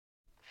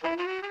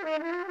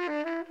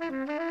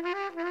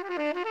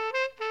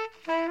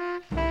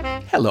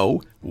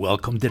Hello,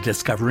 welcome to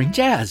Discovering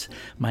Jazz.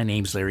 My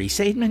name's Larry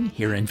Seidman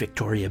here in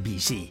Victoria,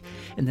 BC.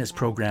 In this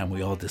program,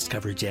 we all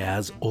discover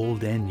jazz,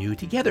 old and new,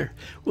 together.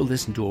 We'll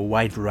listen to a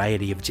wide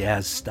variety of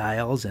jazz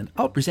styles, and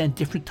I'll present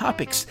different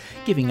topics,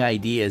 giving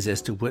ideas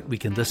as to what we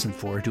can listen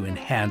for to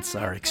enhance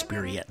our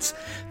experience.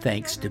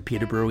 Thanks to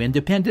Peterborough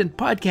Independent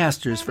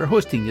Podcasters for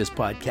hosting this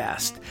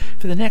podcast.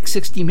 For the next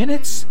 60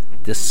 minutes,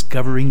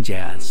 Discovering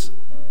Jazz.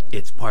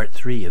 It's part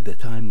 3 of the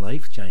Time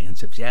Life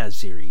Giants of Jazz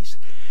series.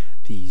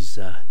 These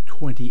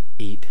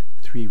 28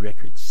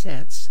 3-record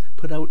sets,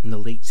 put out in the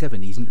late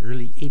 70s and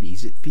early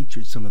 80s, it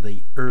featured some of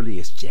the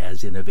earliest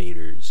jazz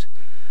innovators,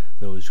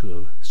 those who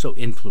have so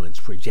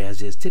influenced where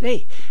jazz is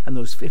today. And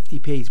those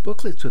 50-page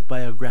booklets with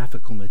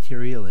biographical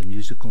material and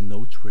musical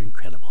notes were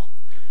incredible.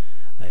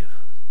 I've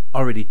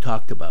already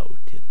talked about,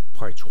 in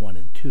parts 1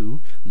 and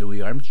 2,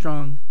 Louis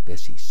Armstrong,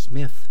 Bessie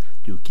Smith,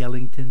 Duke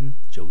Ellington,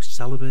 Joe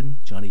Sullivan,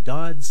 Johnny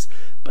Dodds,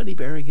 Buddy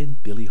Berrigan,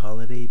 Billie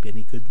Holiday,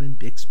 Benny Goodman,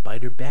 Bix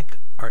Beiderbecke,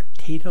 Art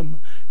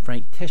Tatum,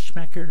 Frank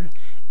Teschmacher,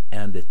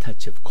 and a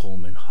touch of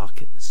Coleman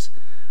Hawkins.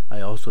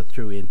 I also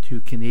threw in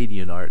 2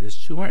 Canadian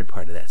artists who aren't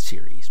part of that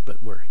series,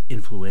 but were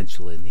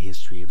influential in the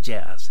history of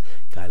jazz,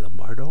 Guy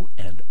Lombardo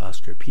and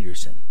Oscar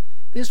Peterson.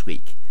 This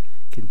week,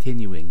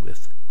 continuing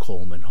with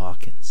Coleman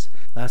Hawkins.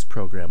 Last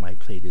program I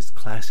played his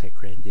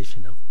classic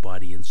rendition of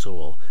Body and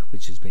Soul,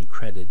 which has been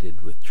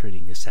credited with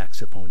turning the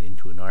saxophone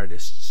into an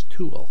artist's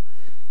tool.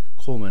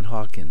 Coleman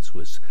Hawkins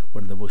was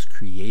one of the most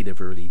creative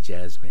early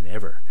jazzmen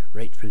ever,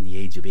 right from the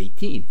age of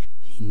 18.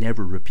 He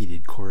never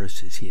repeated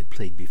choruses he had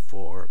played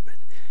before, but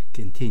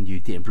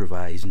continued to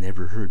improvise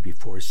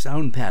never-heard-before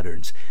sound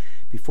patterns.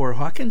 Before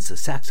Hawkins, the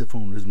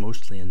saxophone was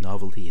mostly a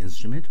novelty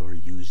instrument or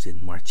used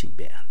in marching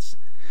bands.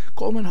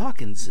 Coleman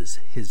Hawkins'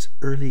 his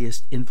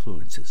earliest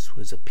influences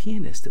was a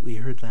pianist that we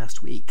heard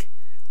last week,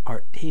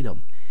 Art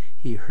Tatum.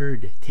 He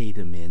heard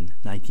Tatum in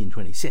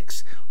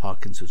 1926.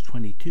 Hawkins was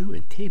 22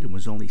 and Tatum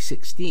was only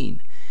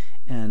 16.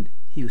 And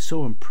he was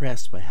so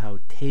impressed by how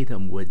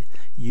Tatum would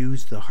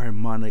use the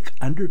harmonic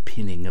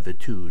underpinning of a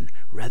tune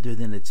rather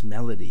than its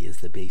melody as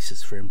the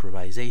basis for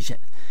improvisation.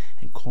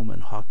 And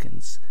Coleman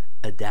Hawkins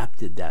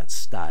adapted that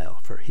style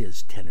for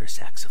his tenor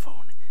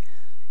saxophone.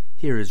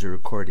 Here is a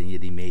recording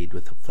that he made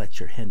with the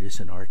Fletcher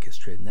Henderson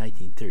Orchestra in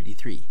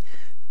 1933,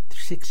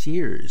 6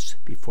 years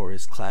before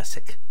his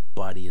classic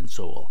Body and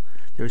Soul.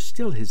 There's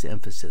still his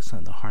emphasis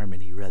on the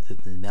harmony rather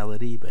than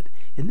melody, but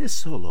in this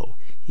solo,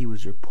 he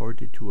was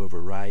reported to have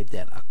arrived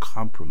at a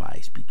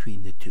compromise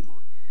between the two.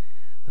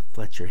 The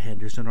Fletcher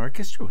Henderson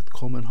Orchestra with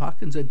Coleman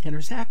Hawkins on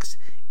tenor sax,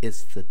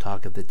 it's the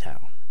talk of the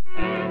town.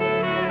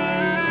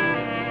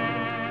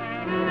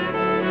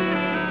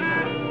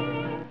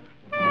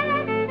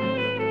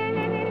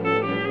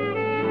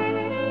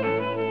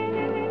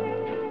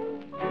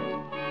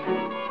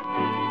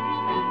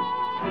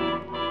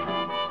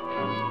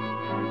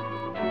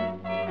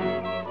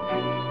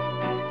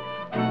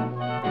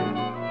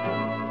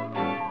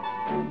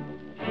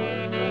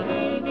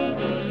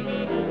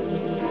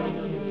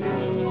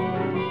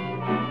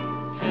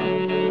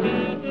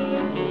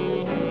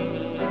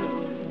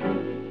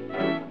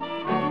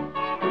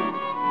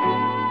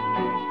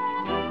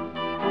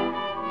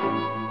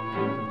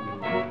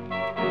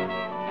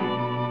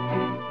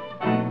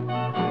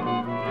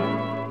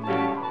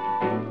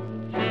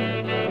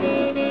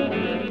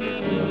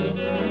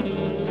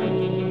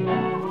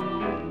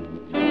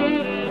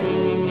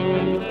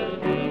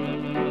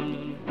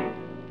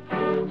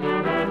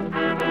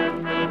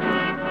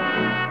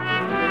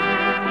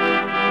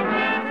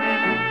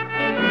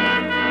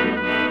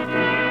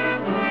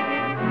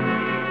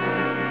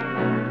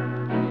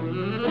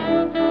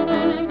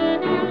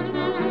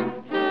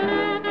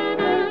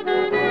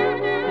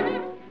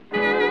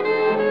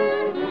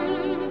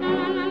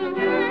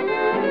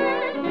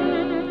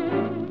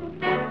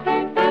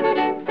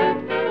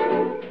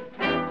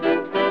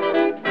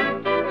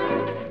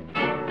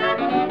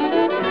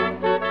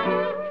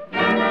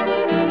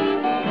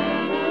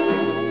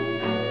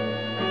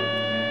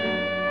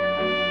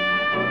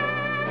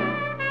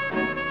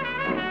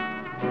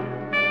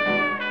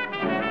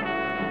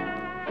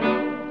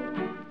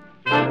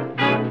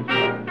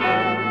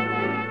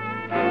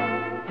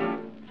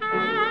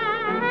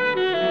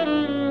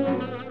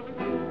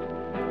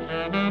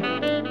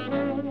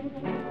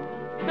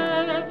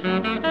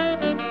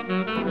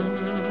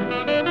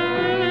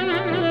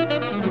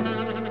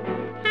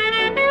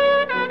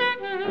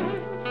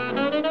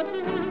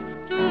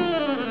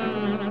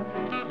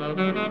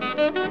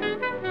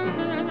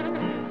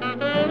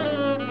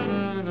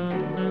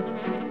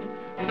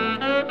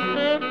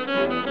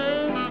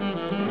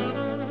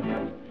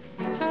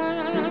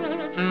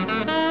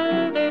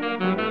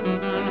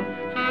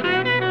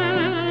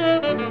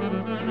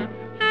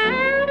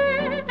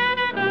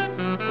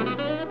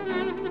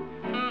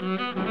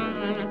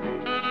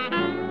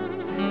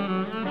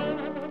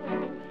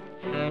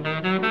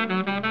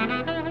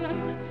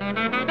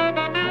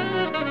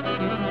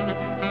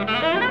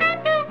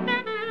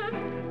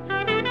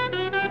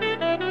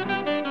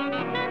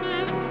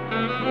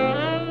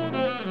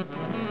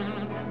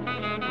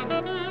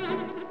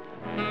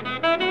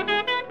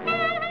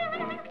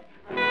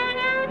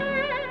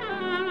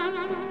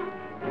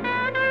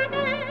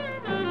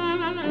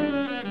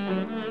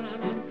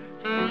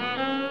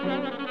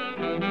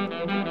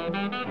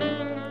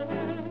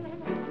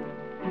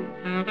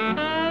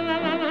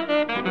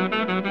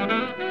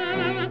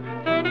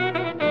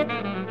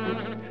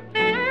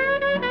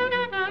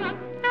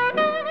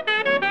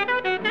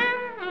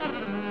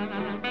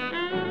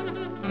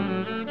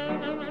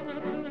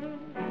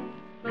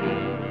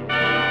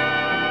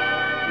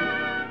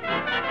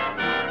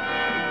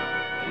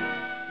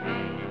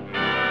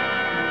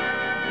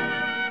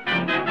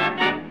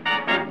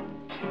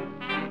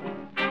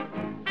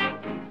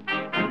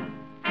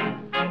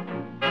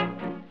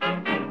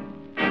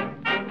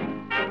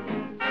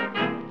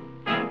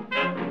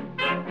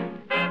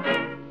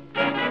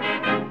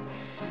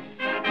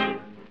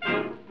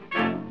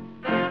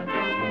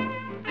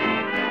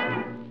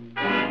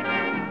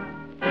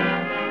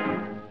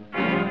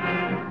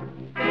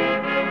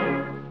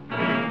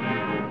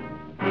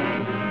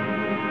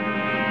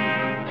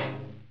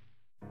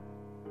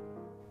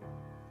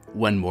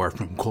 One more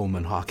from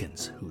Coleman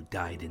Hawkins, who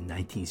died in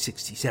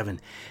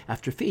 1967.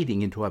 After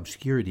fading into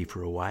obscurity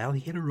for a while, he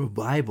had a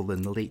revival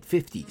in the late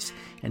 50s.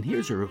 And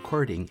here's a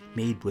recording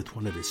made with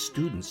one of his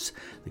students,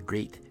 the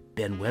great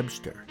Ben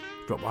Webster,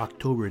 from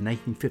October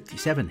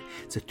 1957.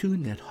 It's a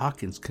tune that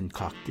Hawkins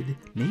concocted,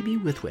 maybe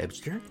with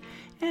Webster,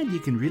 and you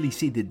can really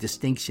see the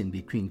distinction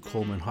between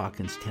Coleman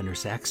Hawkins' tenor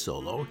sax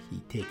solo.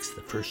 He takes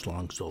the first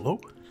long solo,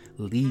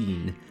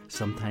 lean,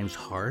 sometimes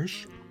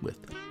harsh, with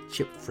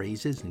chipped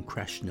phrases and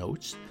crushed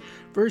notes,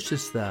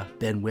 versus the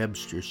Ben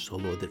Webster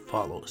solo that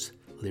follows,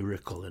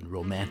 lyrical and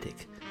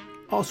romantic.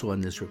 Also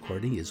on this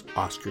recording is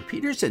Oscar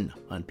Peterson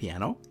on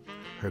piano,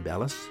 Herb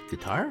Ellis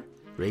guitar,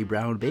 Ray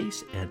Brown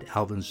bass, and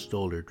Alvin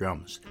Stoller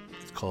drums.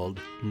 It's called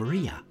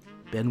Maria,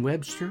 Ben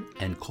Webster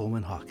and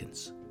Coleman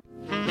Hawkins.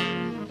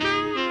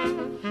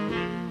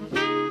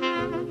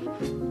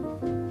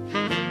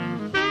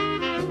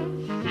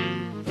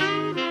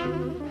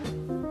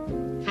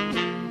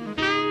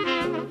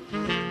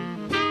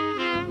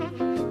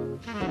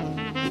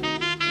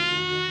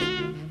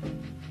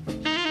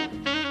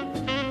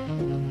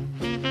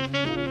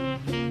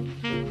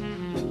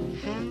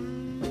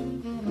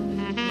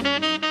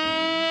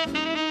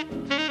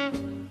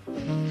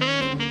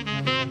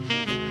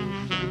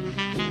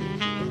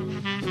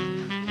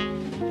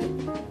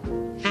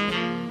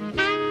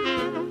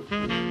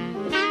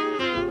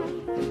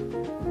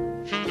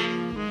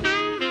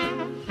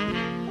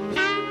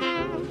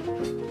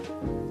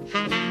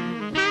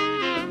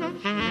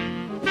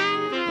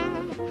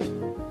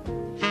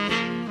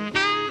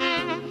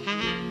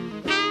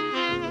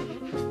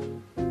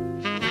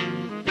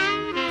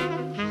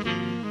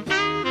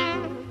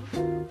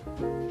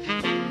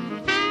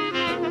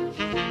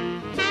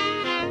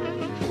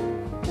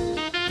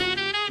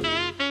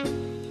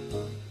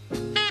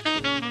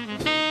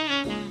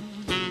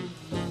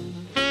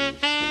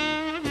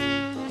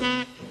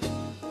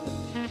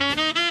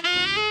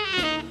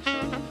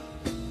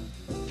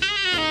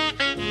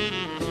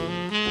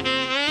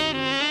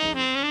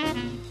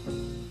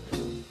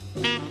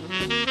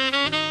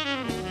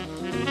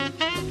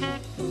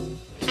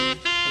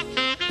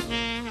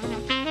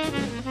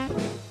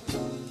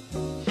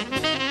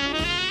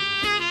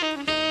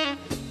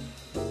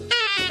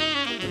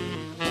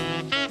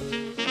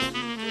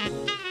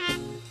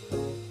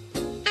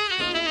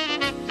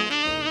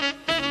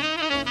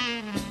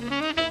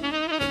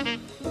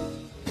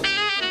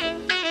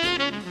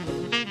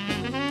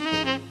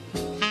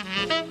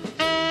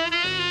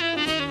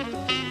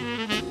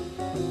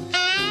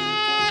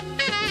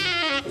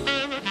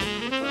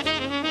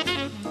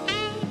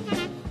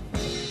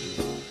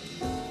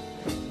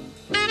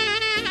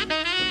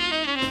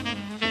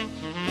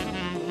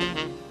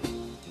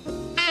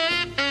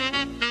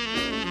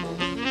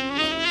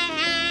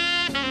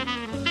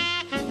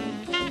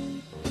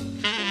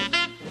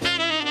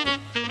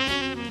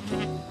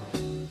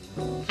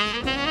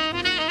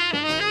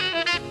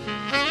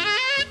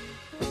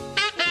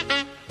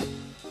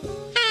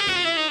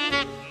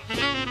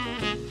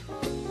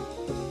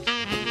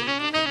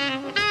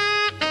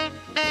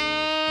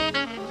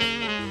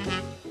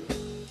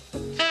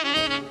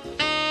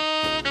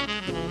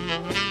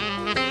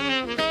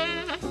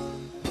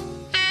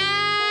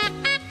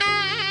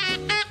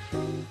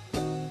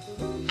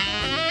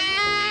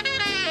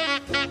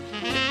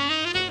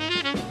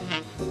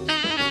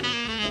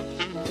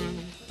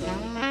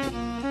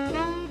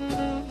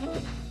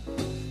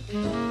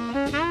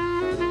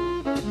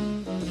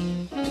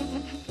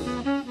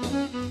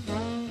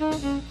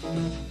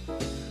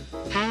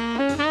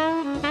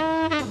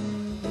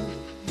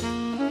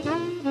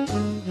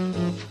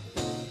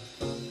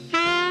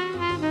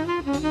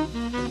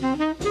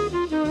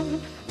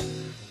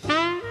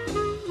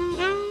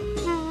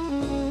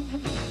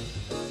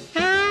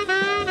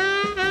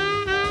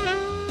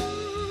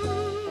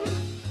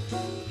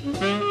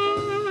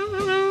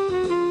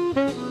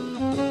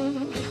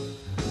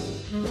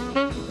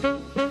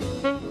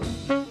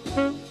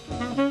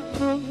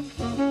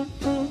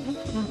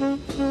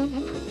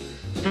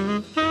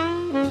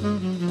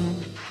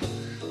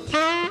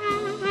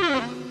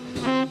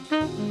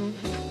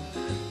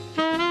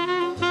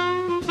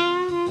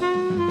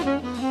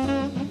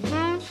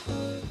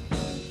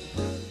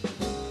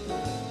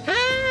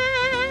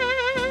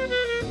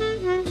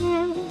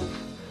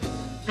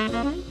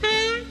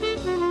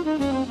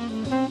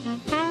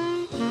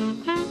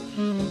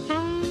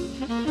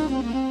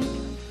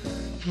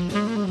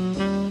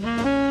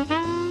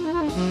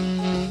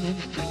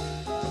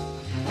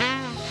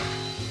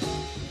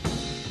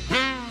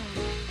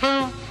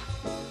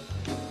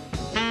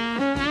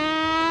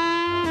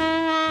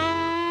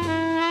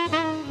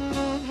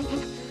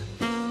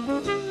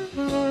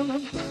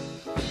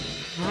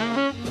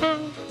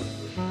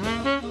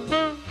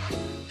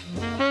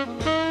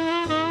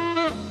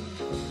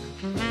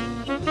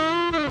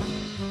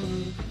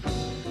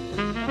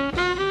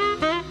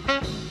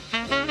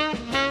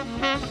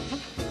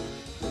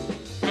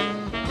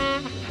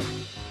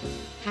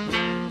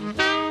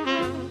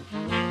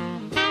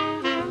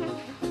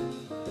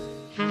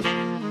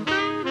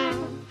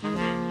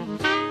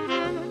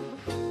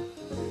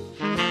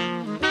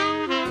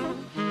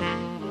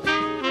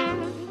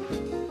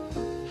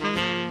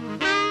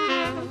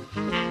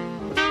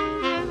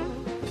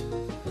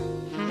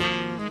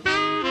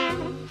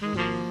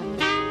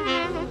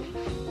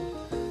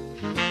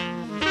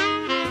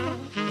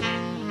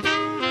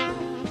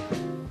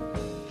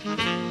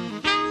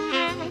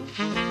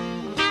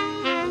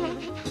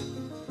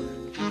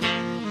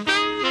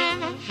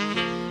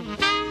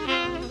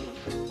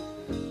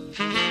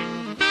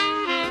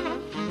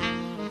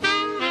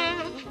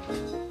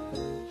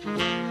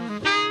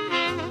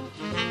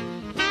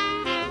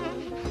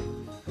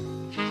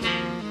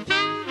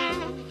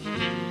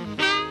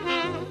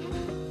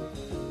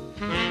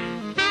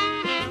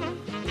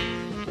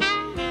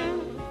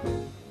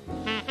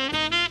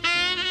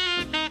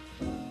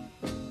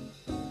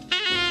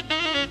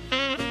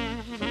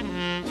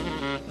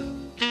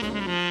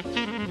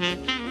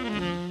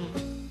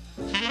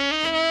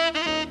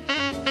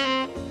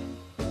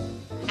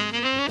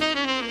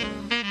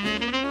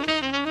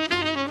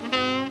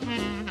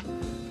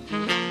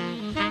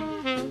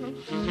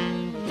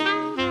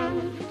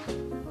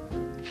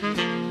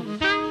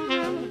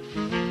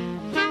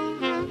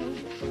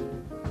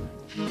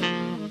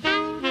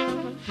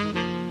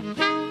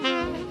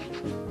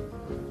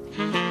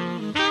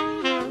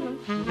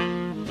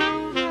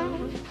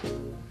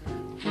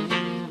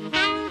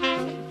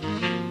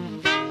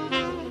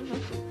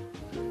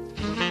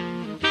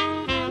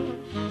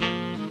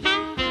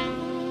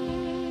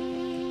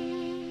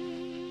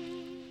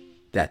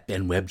 That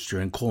Ben Webster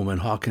and Coleman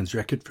Hawkins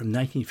record from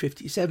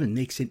 1957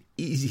 makes an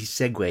easy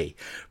segue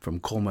from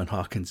Coleman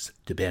Hawkins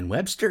to Ben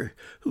Webster,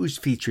 who's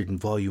featured in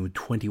Volume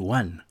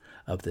 21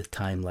 of the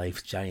Time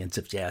Life Giants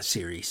of Jazz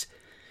series.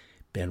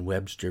 Ben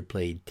Webster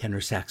played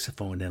tenor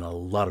saxophone in a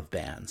lot of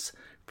bands,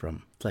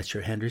 from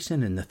Fletcher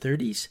Henderson in the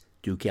 30s,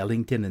 Duke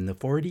Ellington in the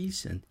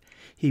 40s, and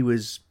he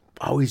was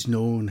always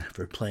known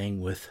for playing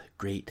with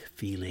great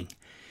feeling.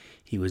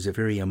 He was a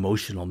very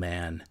emotional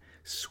man,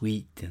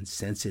 sweet and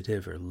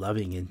sensitive or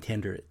loving and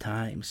tender at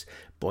times,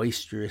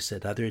 boisterous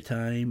at other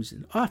times,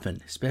 and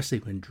often, especially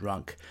when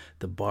drunk,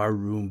 the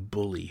barroom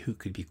bully who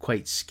could be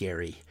quite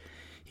scary.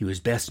 He was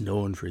best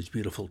known for his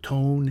beautiful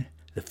tone,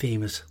 the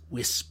famous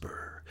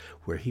whisper,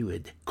 where he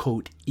would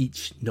coat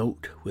each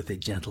note with a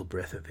gentle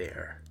breath of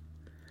air.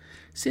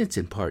 Since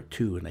in part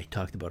 2, when I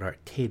talked about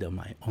Art Tatum,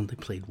 I only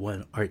played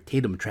one Art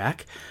Tatum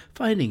track,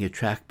 finding a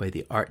track by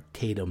the Art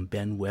Tatum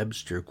Ben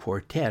Webster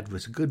Quartet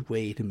was a good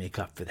way to make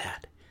up for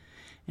that.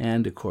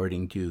 And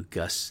according to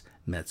Gus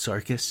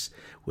Matsarkas,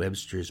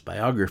 Webster's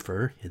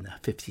biographer, in the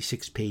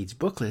 56-page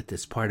booklet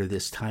that's part of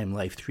this Time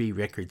Life 3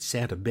 record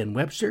set of Ben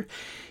Webster,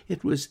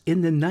 it was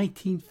in the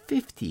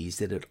 1950s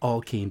that it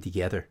all came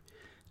together.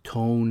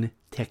 Tone,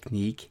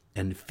 technique,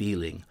 and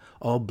feeling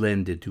all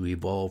blended to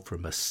evolve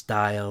from a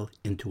style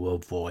into a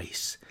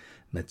voice.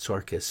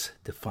 Matsarkas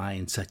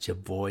defined such a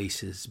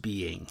voice as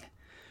being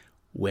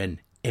when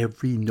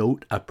every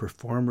note a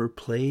performer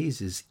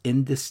plays is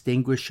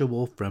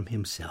indistinguishable from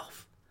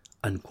himself,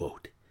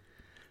 unquote.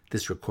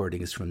 This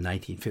recording is from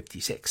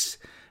 1956.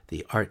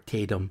 The Art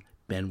Tatum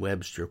Ben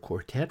Webster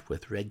Quartet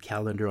with Red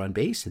Callender on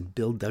bass and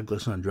Bill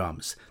Douglas on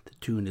drums. The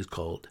tune is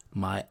called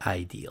My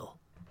Ideal.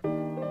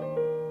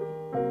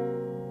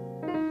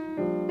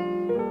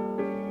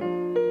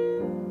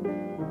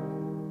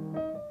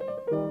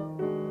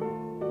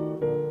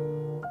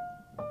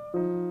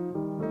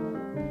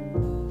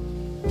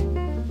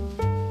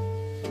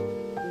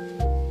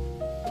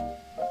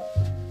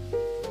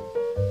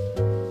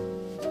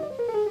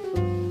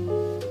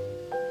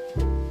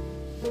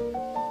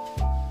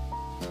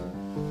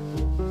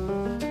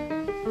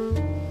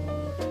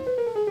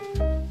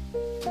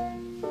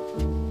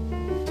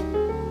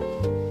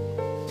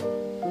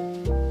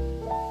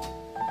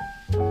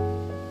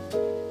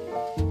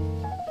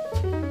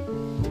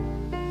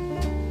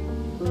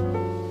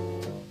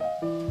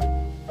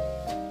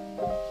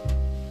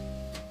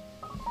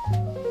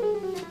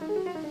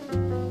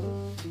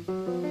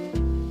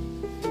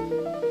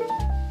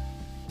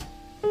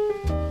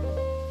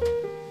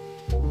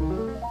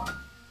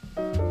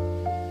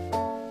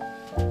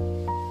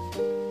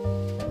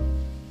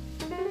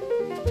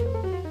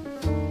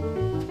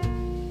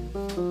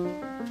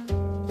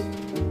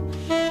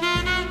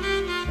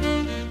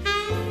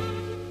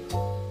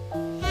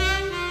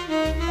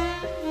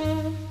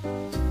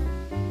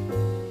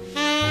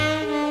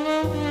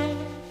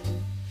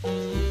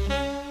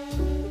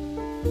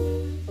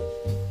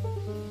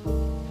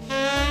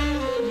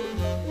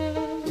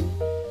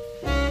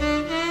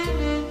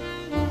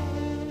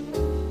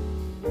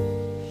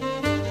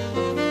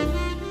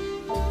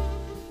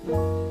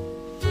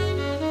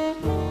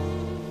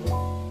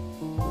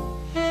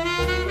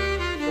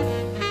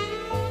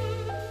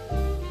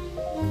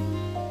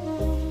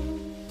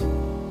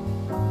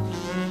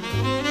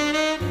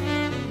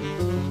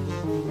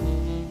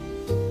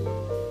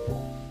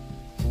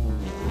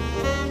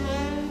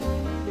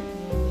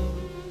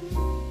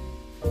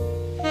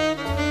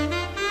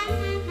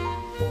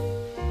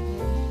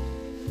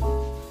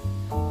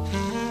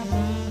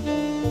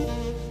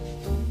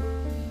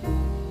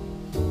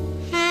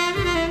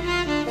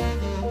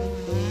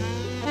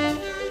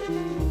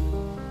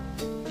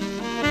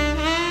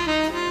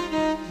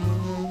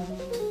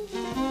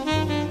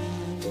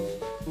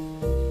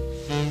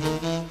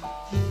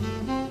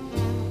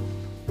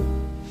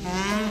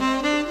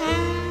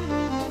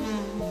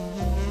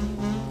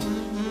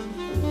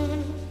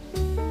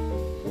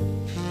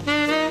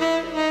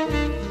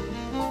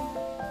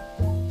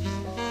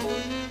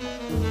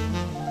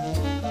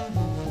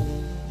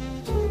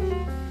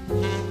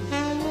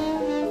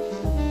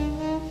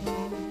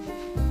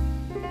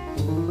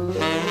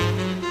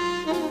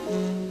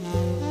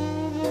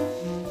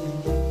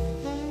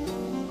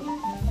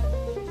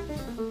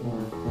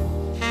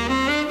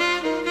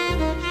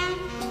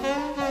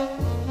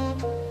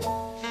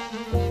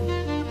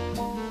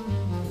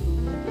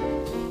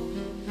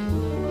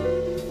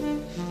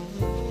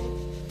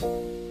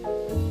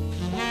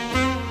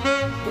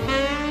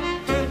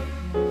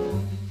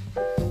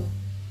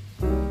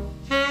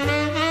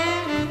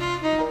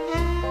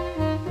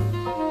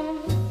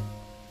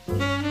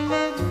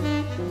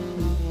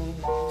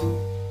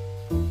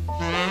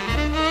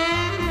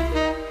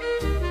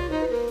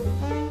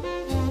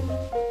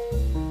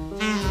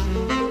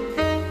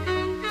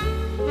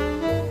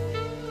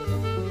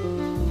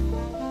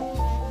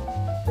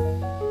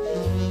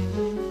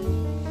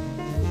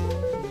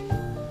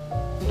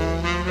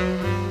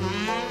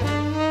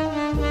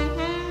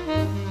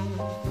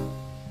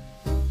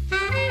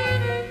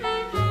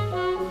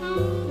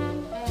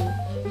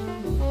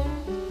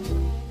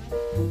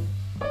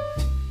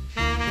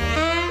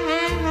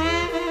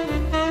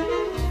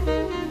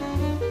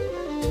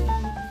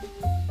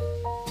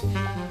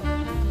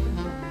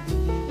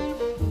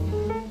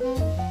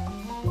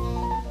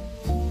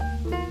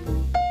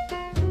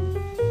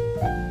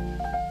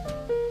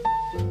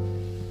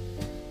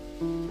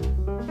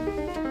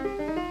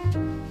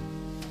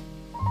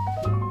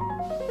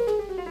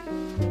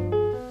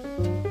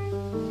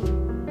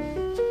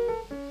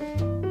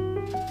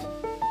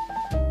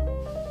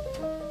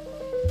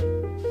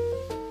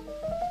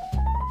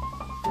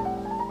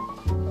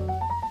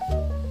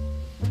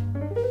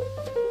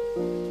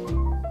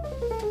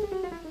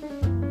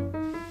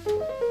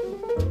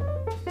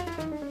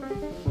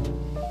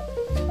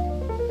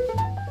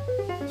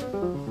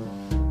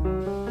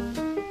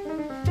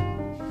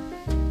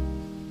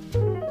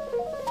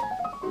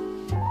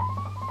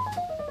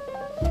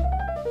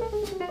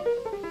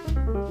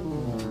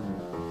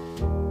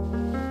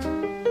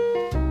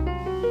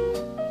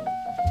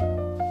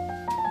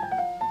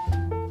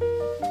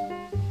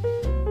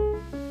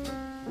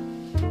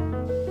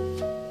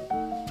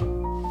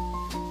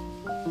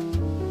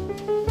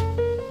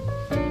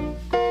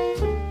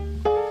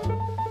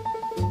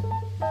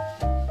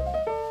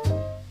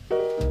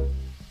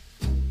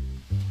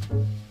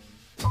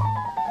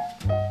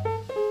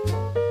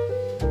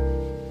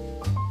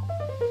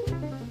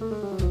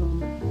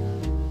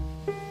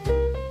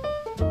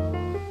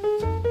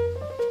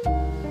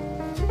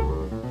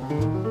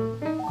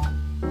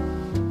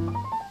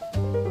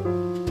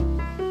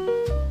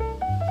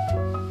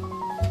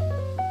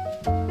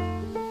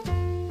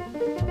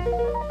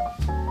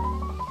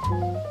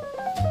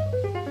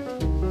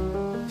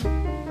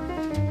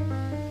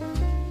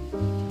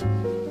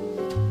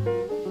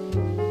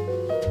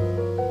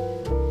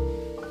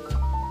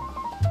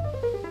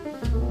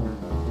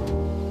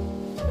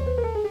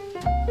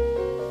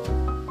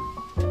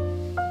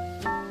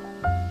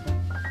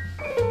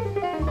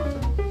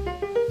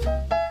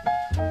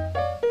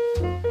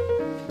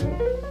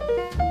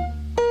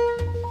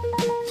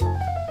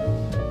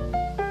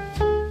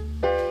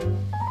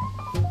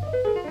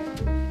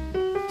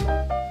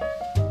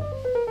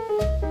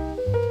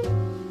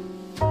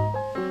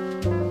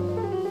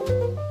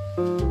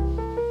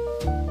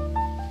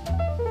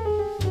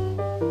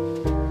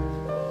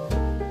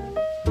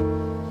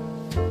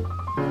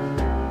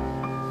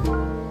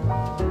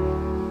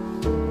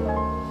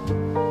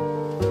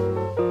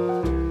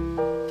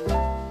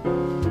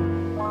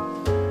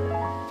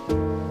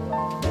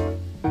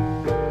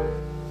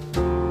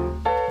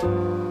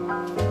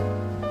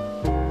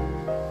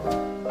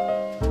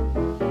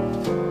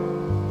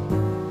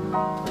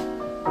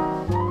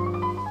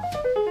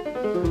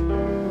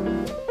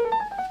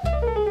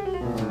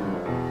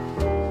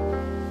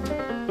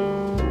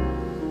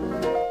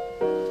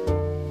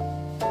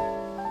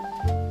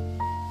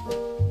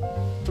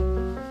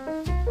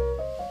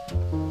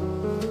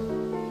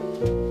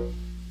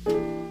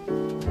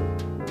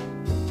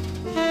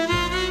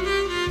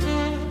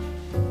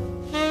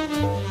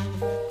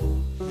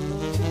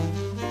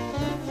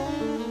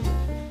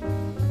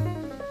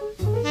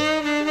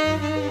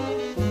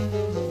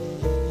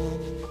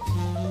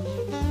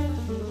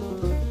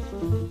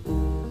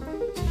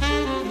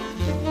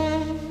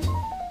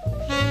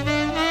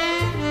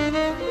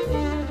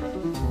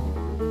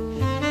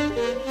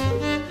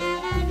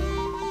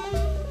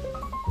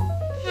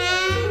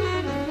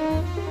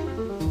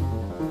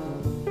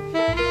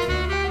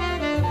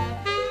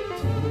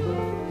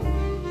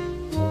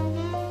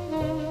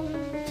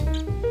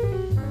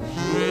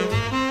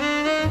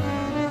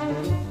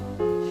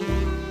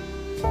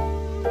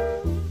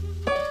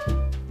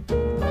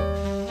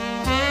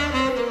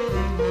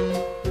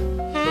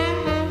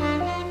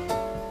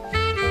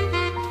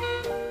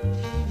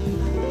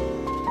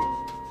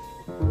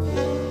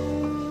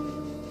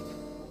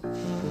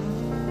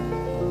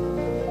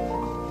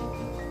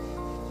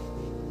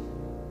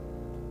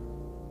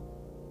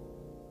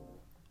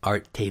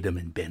 Art Tatum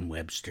and Ben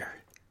Webster.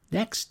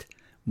 Next,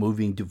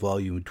 moving to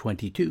volume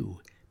 22,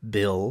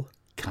 Bill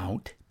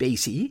Count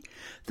Basie,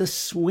 the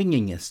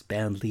swingingest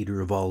band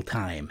leader of all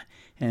time,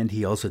 and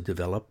he also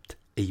developed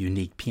a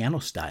unique piano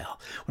style.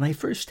 When I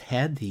first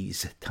had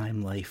these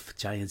Time Life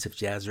Giants of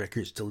Jazz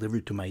records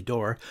delivered to my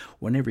door,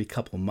 one every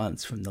couple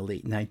months from the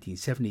late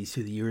 1970s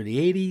to the early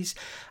 80s,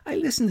 I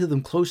listened to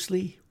them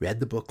closely, read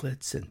the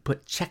booklets, and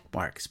put check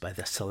marks by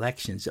the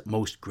selections that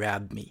most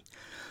grabbed me.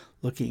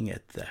 Looking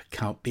at the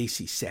Count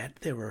Basie set,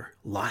 there were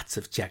lots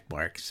of check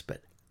marks,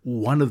 but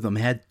one of them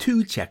had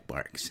 2 check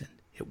marks, and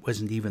it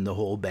wasn't even the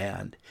whole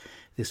band.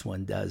 This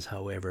one does,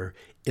 however,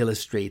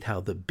 illustrate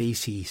how the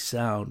Basie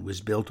sound was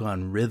built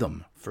on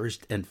rhythm,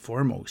 first and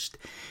foremost,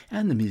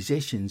 and the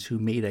musicians who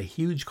made a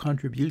huge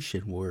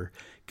contribution were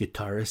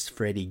guitarist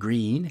Freddie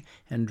Green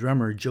and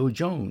drummer Joe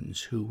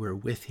Jones, who were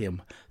with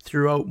him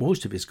throughout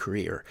most of his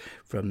career,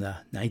 from the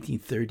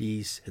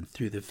 1930s and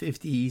through the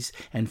 50s,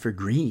 and for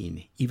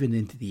Green, even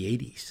into the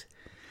 80s.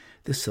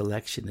 This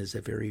selection is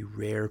a very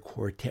rare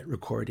quartet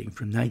recording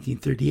from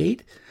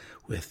 1938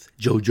 with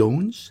Joe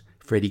Jones,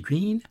 Freddie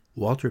Green,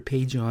 Walter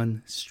Page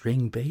on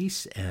string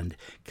bass, and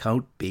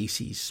Count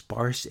Basie's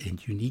sparse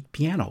and unique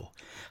piano.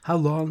 How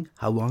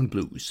Long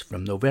Blues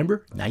from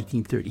November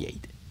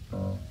 1938.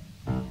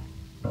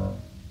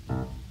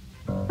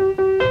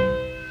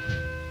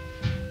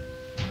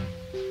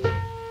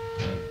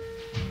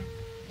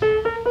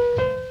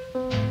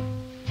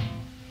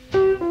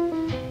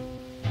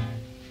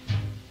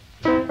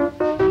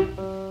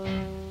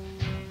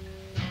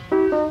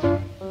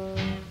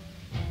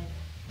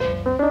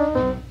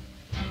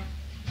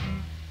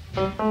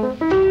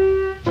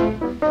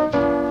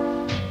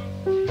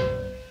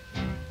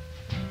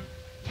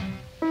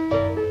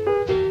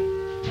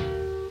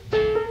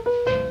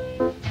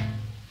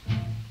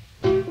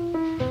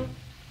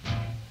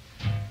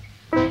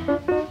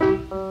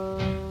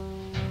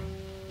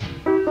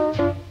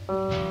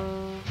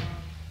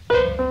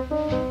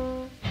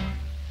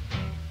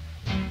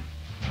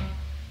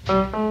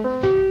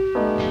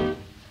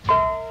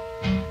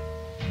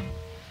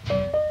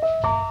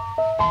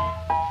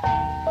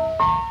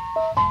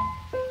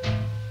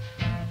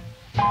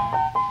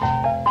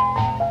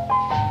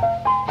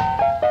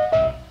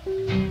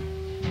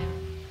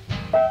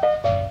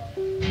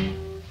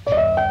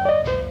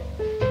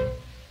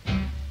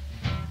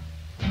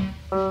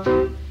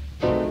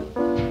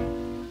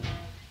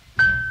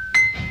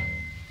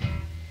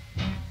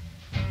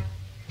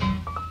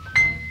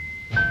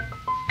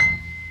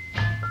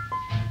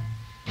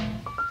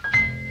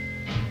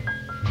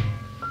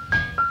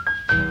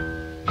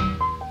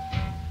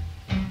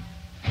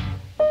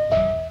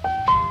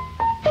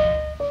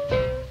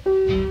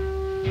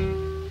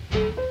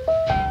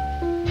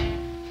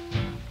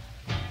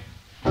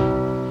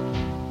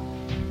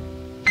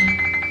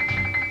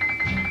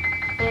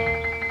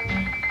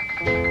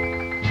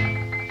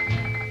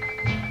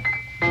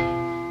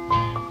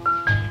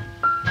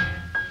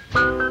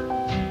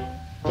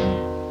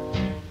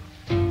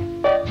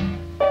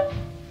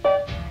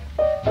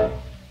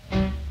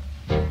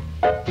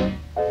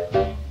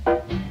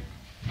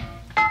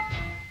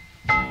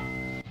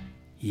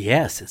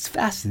 Yes, it's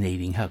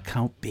fascinating how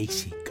Count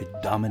Basie could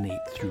dominate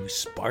through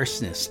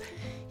sparseness.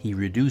 He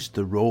reduced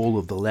the role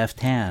of the left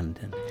hand,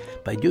 and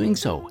by doing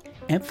so,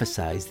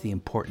 emphasized the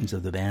importance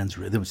of the band's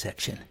rhythm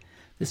section.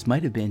 This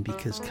might have been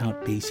because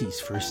Count Basie's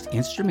first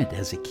instrument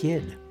as a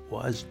kid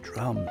was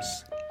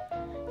drums.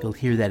 You'll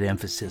hear that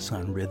emphasis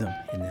on rhythm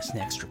in this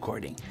next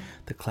recording,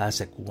 the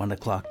classic 1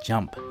 O'Clock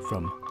Jump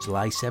from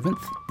July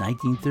 7th,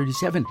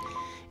 1937.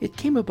 It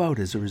came about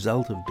as a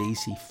result of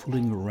Basie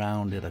fooling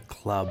around at a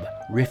club,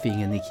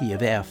 riffing in the key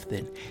of F,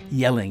 then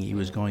yelling he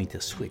was going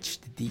to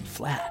switch to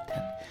D-flat.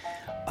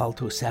 And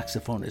alto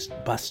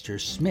saxophonist Buster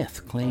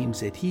Smith claims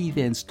that he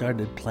then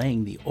started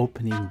playing the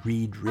opening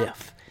Reed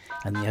riff,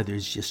 and the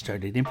others just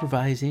started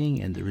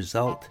improvising, and the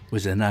result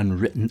was an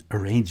unwritten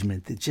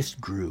arrangement that just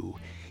grew.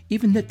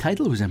 Even the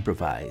title was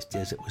improvised,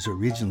 as it was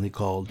originally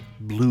called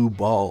Blue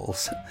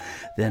Balls.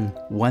 Then,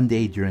 one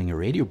day during a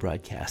radio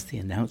broadcast, the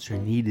announcer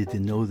needed to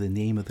know the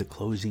name of the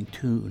closing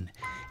tune.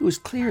 It was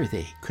clear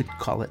they could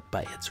call it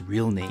by its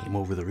real name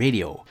over the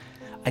radio.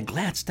 I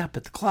glanced up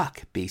at the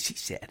clock, Basie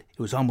said. It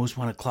was almost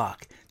 1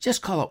 o'clock.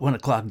 Just call it 1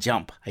 O'Clock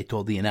Jump, I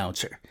told the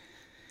announcer.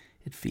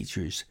 It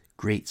features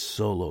great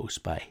solos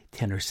by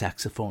tenor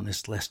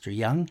saxophonist Lester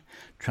Young,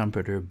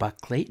 trumpeter Buck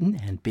Clayton,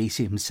 and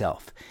Basie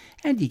himself.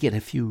 And you get a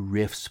few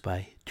riffs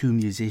by 2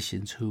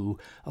 musicians who,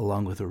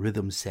 along with a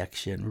rhythm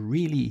section,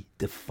 really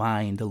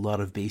defined a lot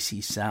of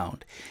Basie's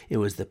sound. It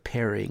was the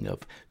pairing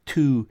of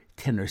 2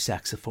 tenor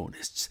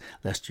saxophonists,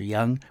 Lester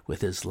Young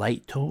with his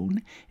light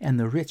tone and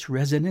the rich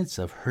resonance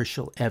of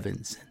Herschel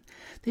Evans.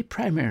 They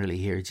primarily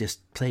here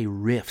just play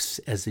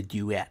riffs as a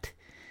duet.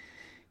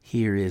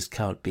 Here is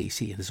Count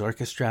Basie and his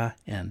orchestra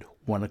and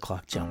 1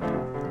 O'Clock Jump.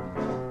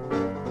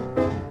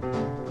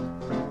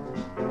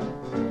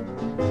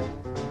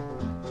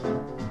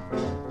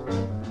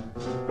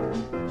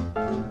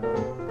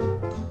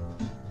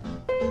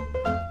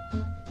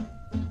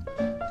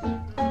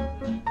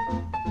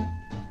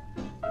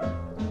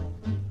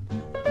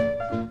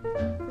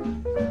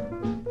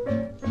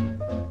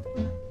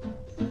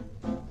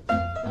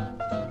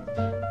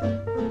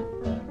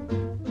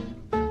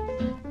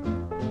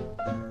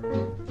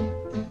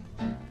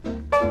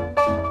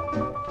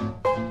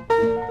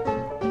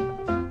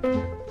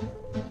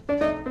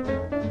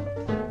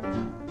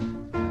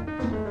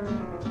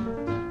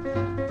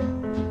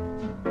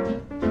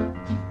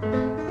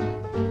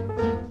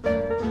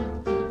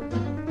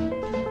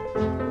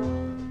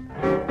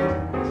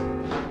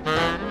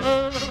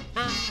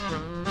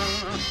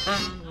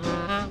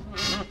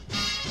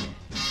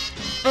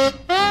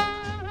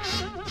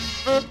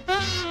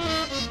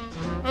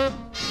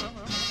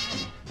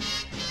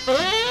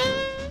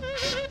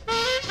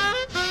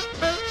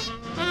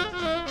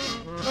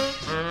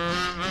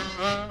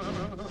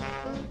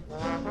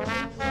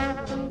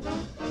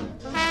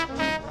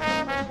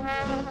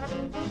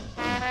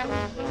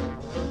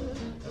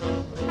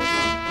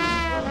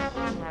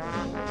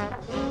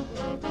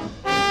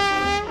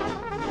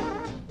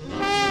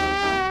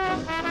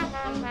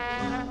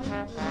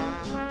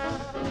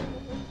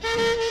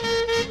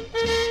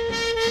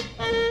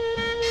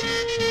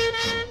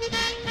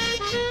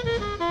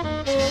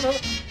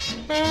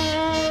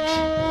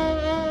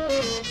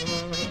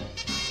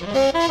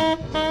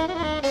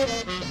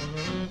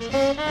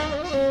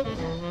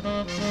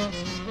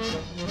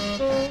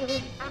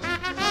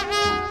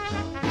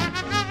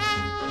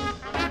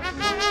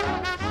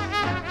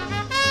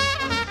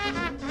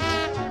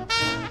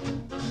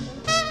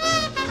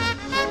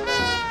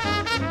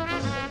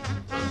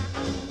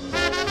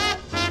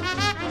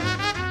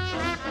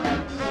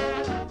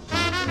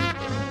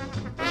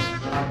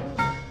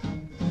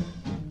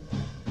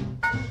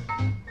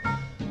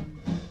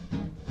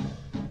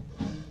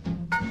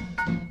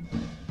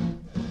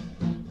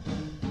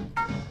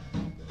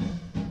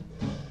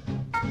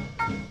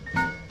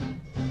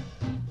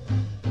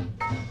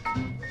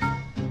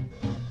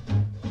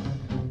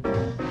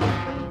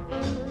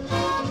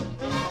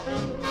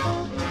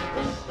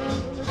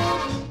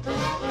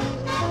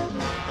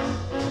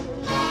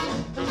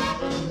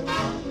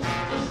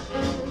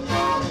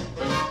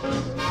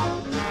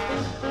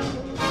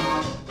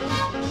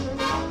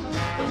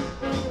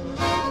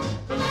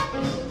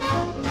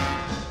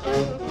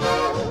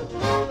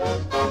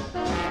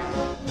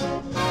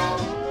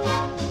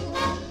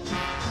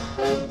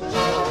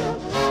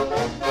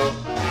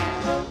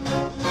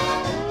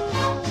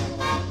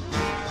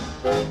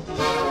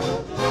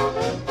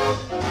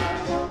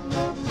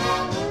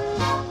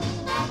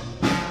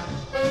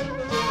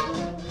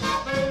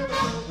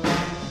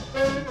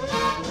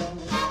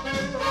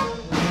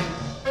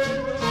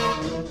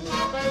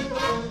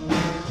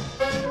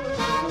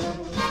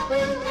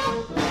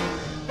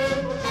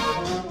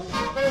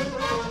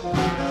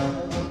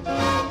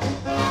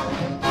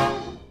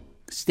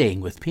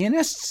 Staying with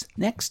pianists,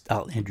 next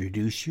I'll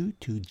introduce you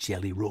to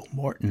Jelly Roll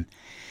Morton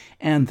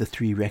and the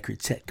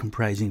 3-record set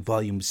comprising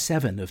Volume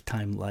 7 of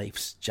Time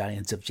Life's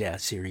Giants of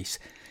Jazz series.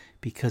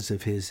 Because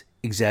of his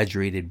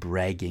exaggerated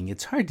bragging,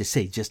 it's hard to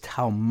say just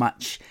how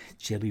much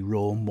Jelly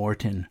Roll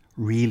Morton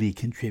really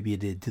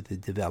contributed to the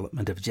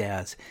development of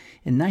jazz.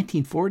 In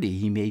 1940,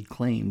 he made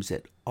claims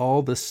that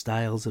all the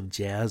styles of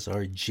jazz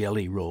are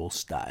Jelly Roll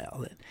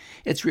style.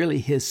 It's really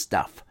his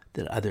stuff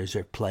that others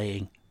are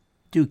playing.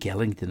 Duke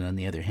Ellington, on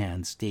the other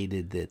hand,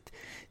 stated that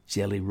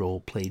Jelly Roll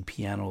played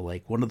piano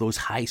like one of those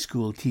high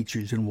school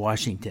teachers in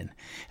Washington.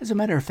 As a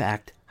matter of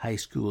fact, high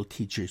school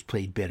teachers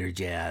played better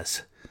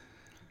jazz.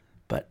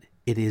 But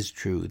it is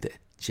true that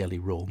Jelly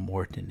Roll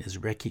Morton is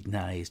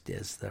recognized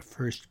as the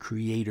first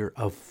creator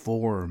of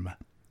form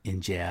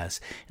in jazz,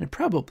 and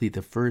probably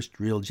the first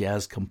real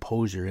jazz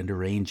composer and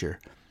arranger.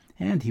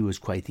 And he was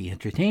quite the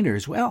entertainer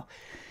as well.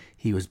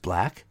 He was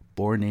black,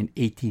 born in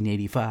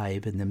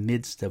 1885 in the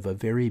midst of a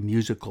very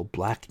musical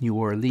black New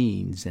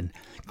Orleans, and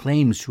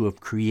claims to have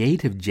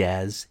created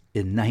jazz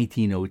in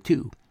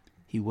 1902.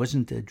 He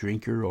wasn't a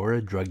drinker or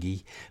a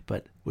druggie,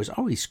 but was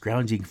always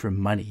scrounging for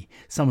money,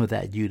 some of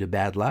that due to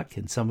bad luck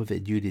and some of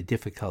it due to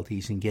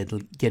difficulties in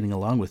getting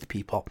along with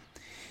people.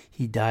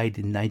 He died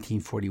in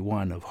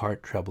 1941 of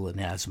heart trouble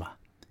and asthma.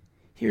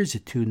 Here's a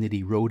tune that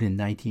he wrote in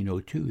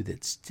 1902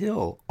 that's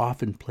still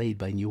often played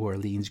by New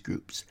Orleans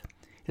groups.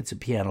 It's a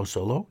piano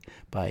solo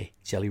by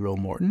Jelly Roll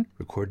Morton,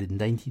 recorded in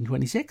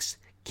 1926,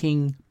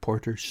 King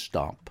Porter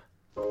Stomp.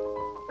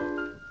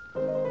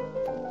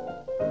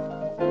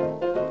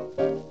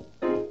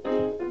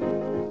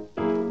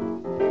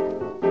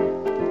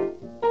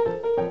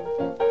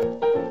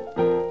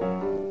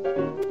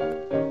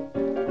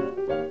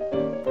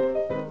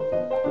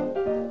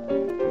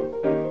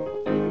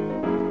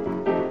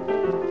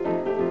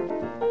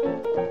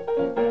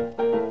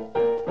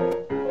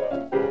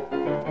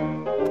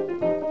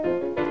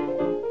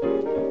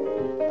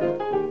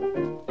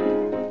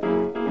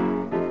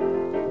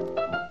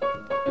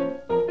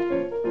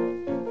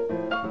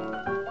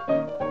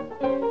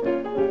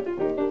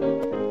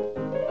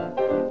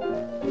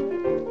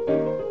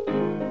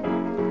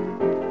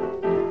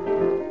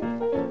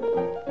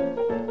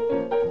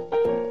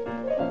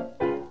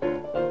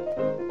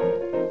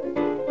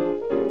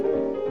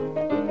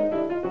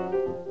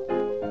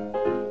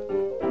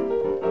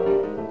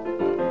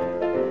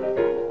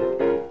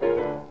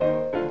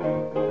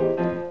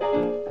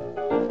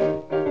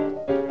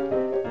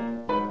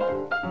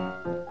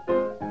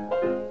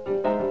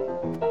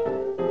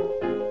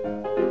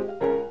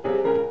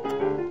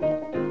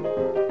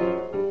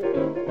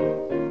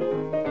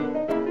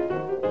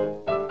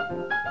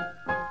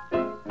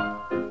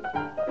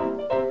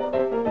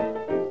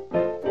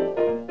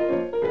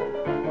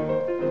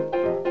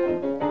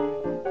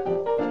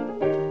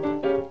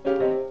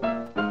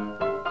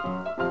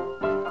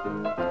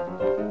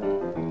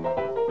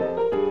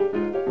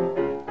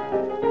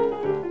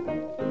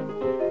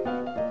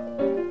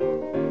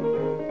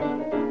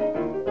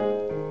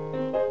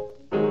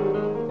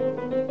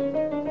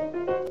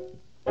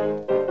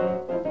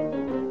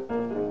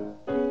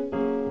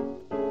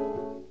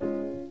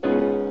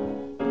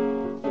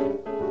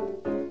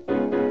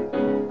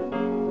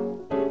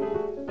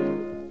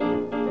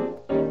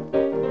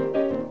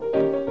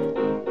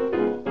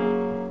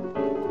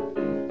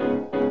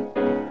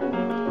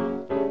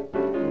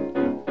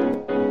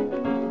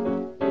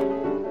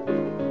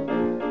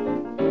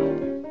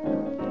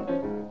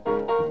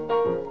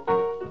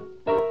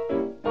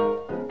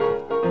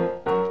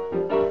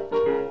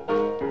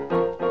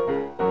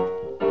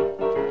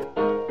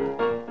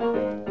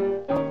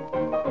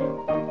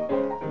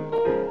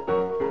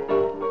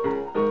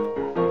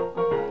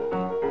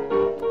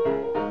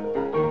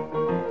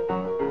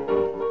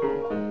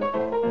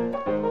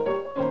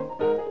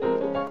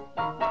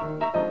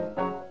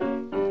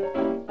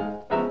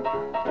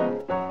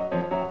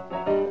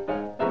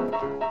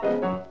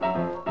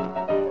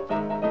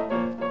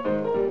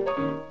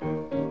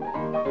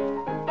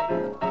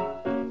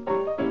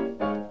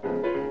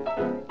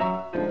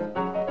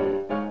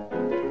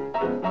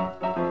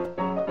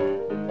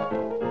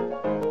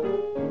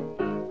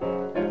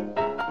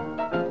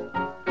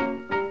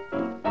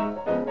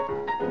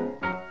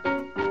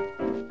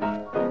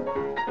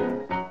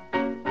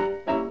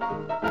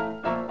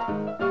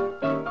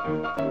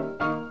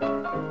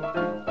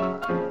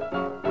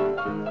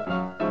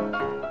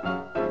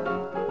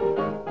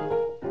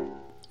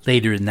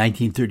 Later in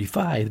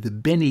 1935, the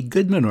Benny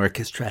Goodman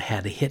Orchestra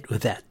had a hit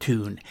with that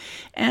tune,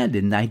 and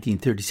in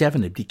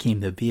 1937 it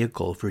became the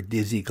vehicle for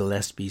Dizzy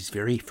Gillespie's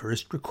very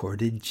first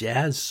recorded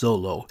jazz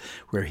solo,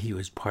 where he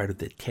was part of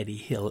the Teddy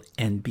Hill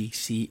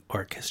NBC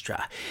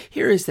Orchestra.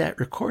 Here is that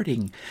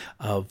recording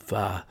of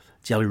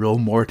Jelly Roll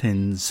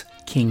Morton's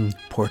King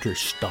Porter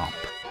Stomp.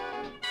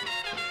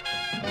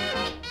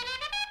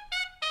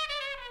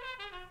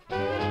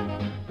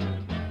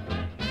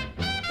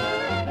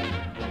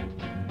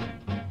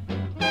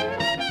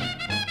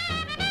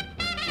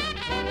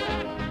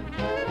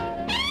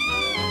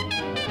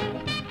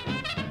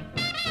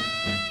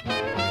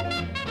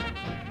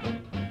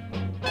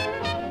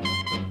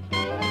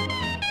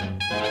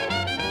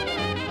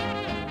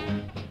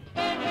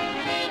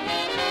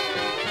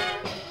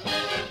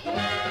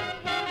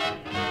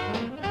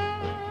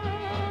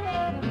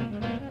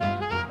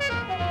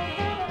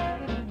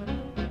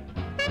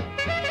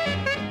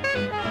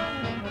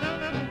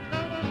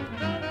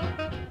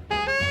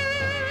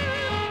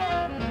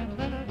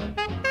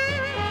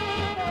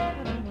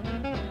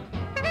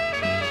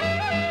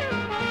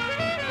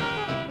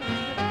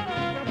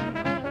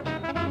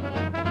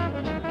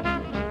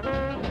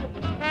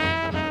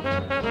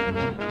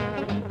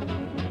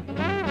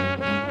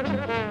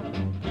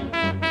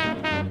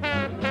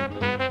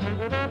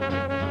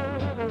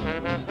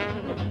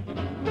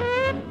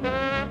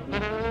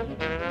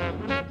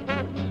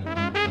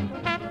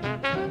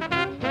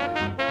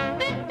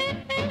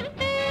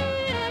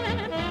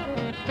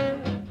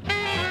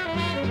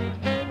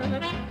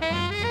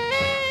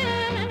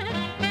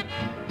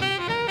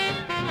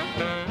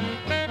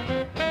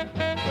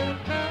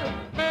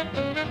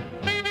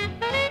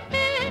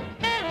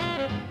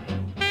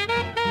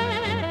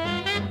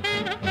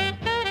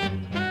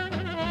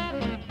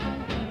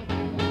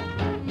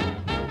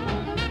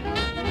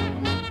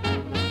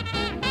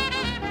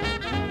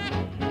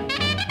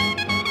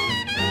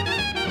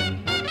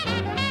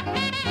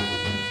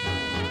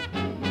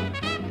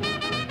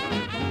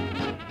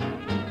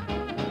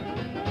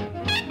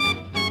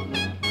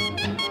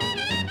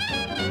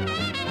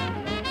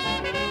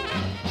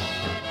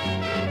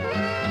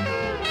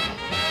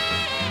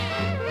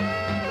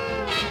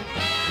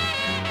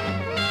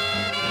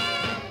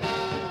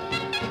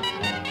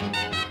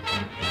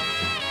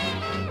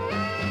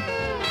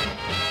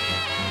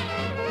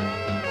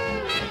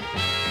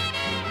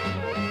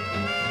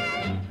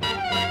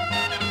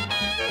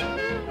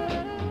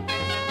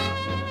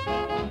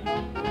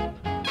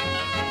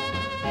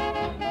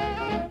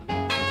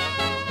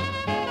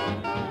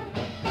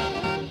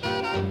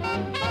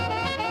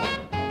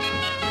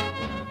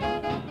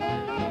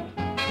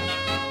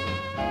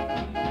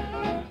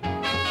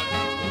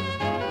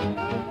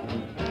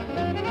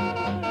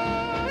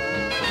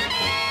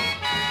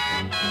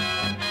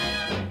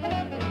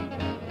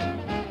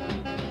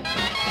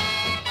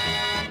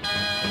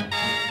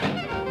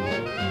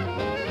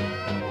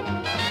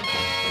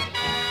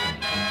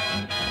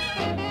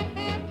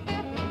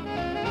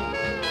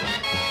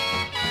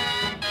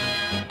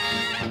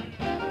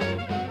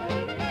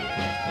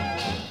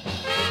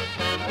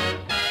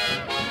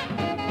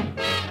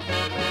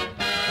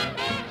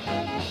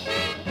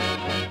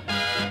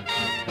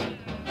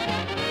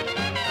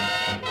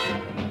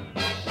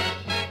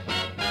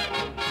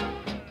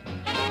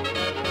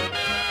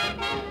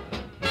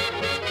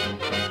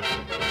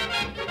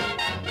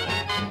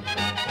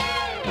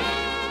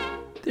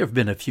 There have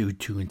been a few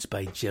tunes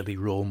by Jelly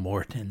Roll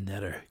Morton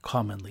that are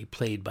commonly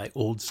played by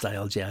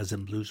old-style jazz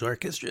and blues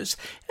orchestras,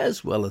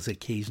 as well as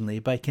occasionally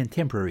by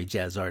contemporary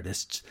jazz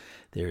artists.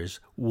 There's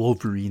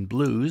Wolverine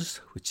Blues,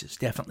 which is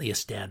definitely a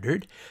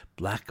standard,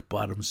 Black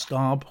Bottom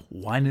Stomp,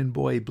 Whinin'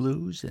 Boy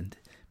Blues, and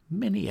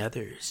many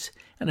others.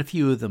 And a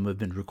few of them have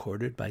been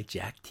recorded by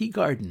Jack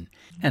Teagarden.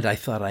 And I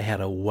thought I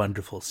had a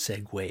wonderful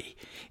segue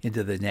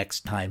into the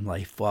next Time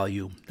Life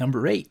volume,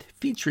 number 8,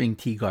 featuring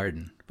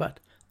Teagarden. But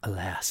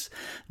alas,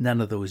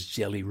 none of those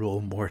Jelly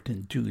Roll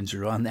Morton tunes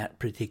are on that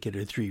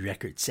particular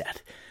 3-record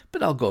set.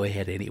 But I'll go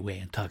ahead anyway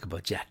and talk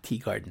about Jack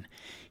Teagarden.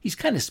 He's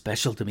kind of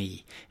special to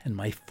me and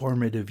my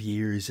formative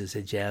years as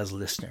a jazz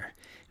listener.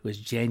 It was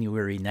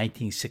January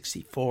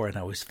 1964 and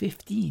I was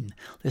 15,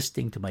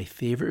 listening to my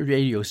favorite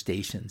radio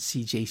station,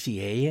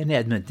 CJCA in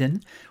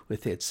Edmonton,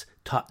 with its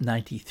Top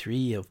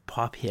 93 of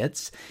pop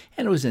hits,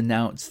 and it was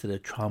announced that a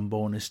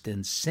trombonist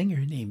and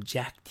singer named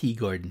Jack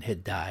Teagarden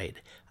had died.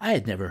 I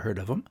had never heard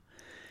of him.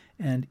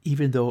 And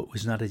even though it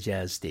was not a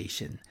jazz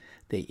station,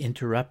 they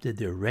interrupted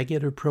their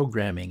regular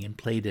programming and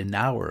played an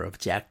hour of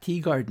Jack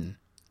Teagarden,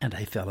 and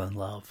I fell in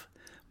love.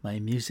 My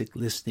music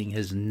listening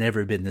has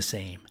never been the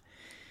same.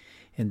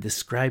 In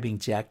describing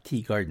Jack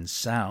Teagarden's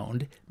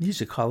sound,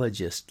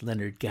 musicologist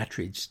Leonard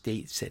Guttridge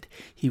states that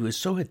he was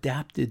so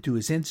adapted to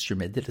his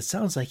instrument that it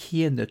sounds like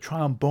he and the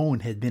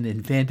trombone had been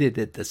invented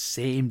at the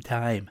same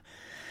time.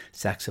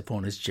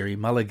 Saxophonist Jerry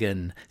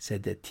Mulligan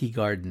said that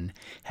Teagarden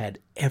had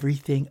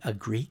everything a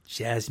great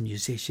jazz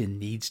musician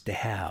needs to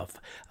have: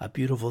 a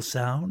beautiful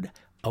sound,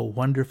 a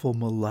wonderful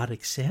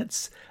melodic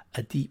sense,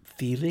 a deep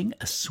feeling,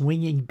 a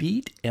swinging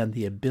beat, and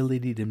the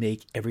ability to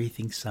make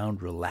everything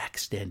sound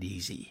relaxed and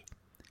easy.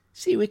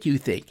 See what you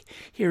think.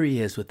 Here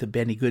he is with the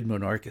Benny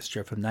Goodman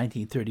Orchestra from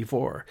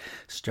 1934,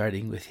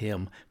 starting with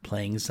him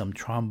playing some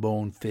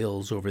trombone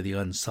fills over the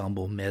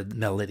ensemble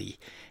melody,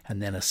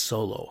 and then a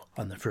solo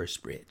on the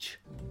first bridge.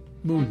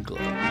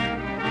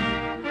 Moonglow.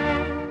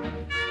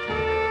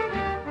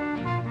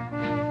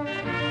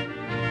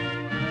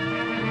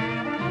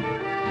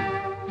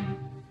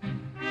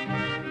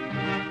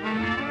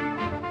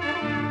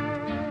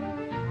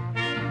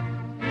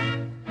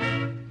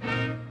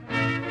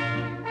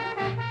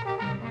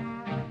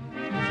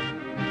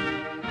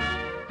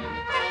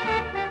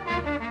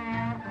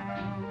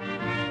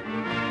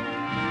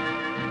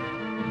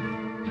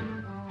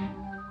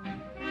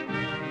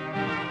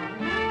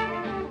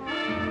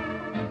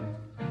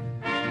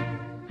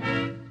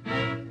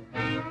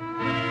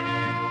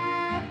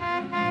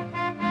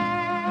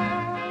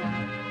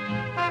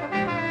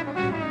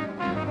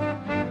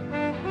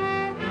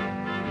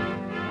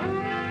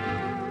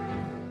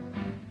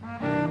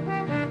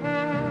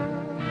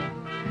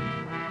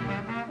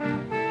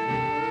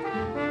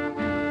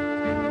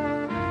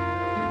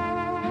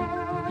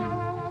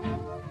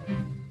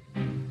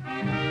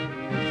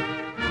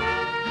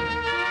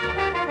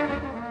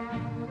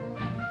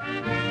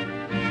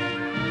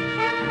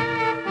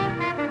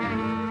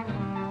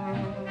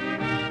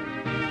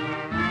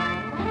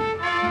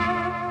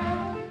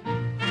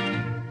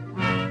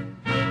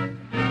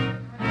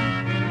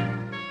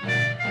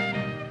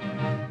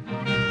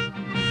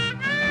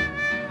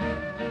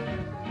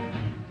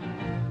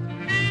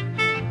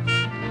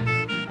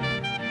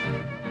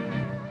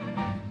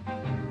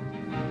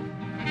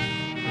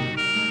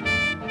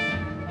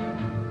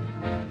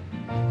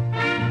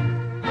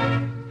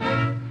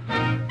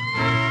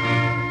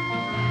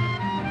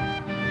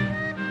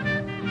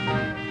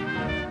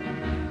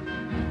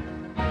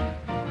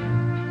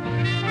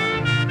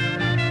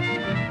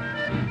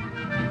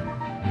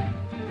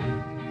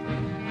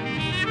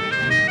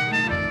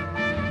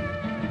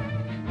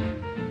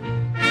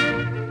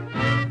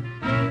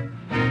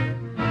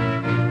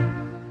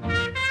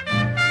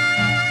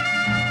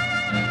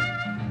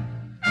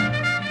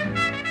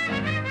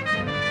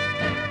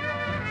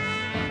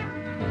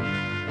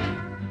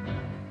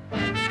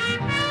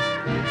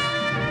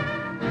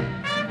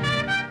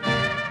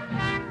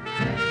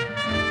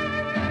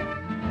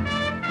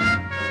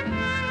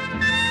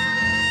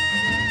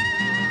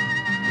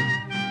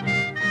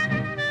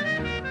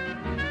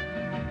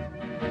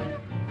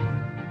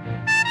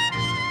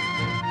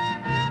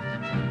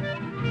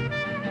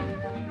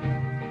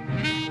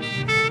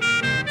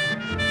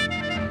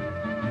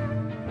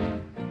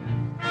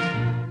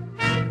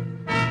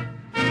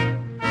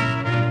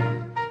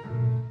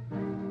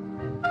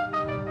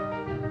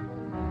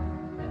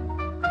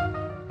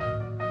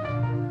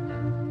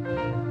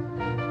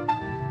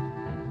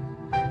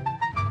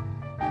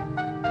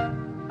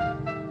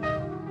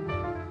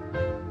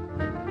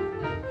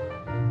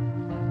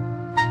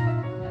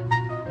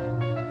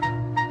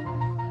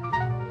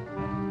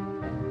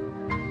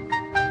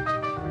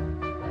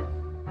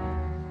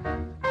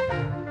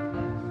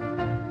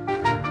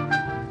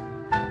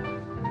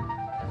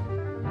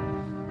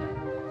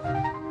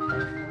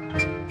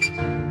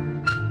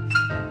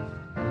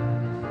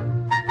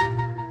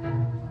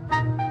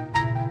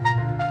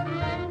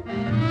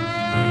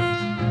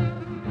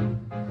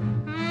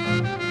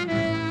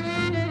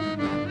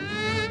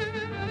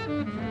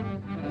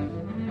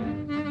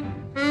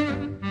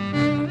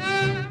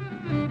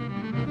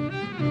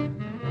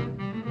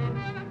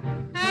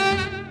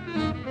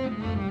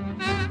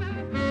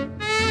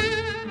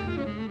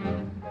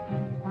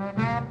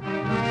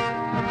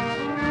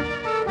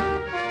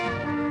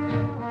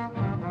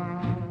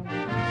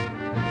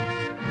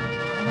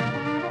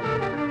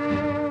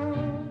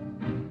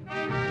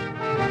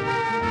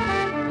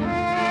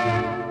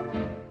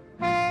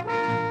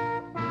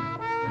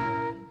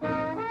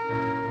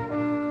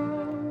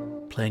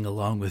 Playing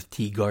along with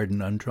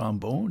Teagarden on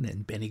trombone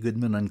and Benny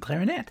Goodman on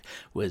clarinet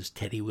was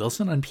Teddy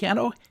Wilson on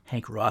piano,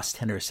 Hank Ross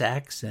tenor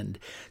sax, and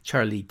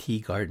Charlie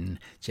Teagarden,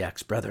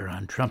 Jack's brother,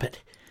 on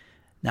trumpet.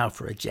 Now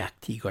for a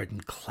Jack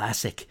Teagarden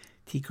classic.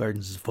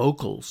 Teagarden's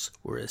vocals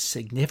were as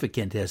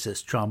significant as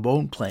his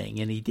trombone playing,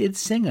 and he did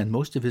sing on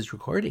most of his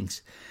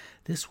recordings.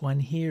 This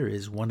one here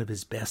is one of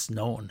his best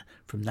known.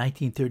 From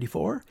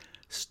 1934,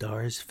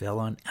 Stars Fell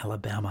on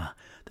Alabama.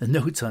 The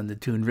notes on the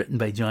tune, written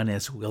by John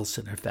S.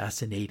 Wilson, are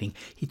fascinating.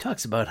 He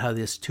talks about how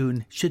this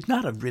tune should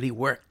not have really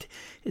worked.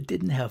 It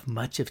didn't have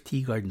much of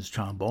Teagarden's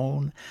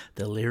trombone.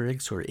 The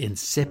lyrics were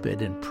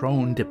insipid and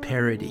prone to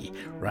parody,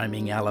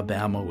 rhyming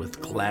Alabama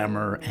with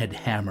glamour and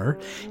hammer,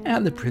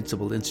 and the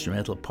principal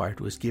instrumental part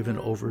was given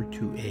over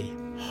to a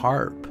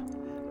harp,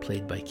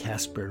 played by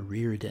Casper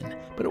Reardon.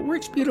 But it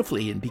works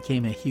beautifully and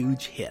became a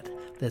huge hit.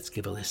 Let's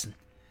give a listen.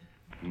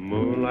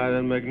 Moonlight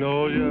and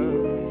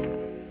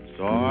magnolia,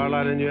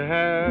 starlight in your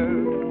hair,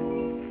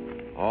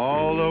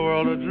 all the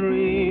world a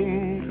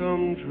dream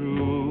come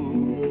true.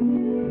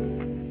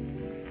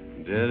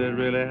 Did it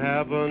really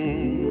happen?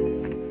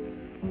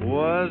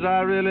 Was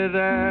I really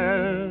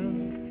there?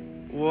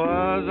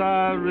 Was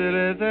I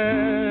really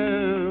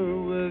there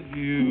with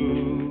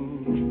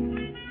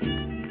you?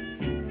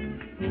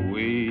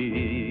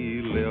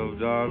 We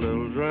lived our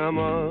little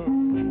drama.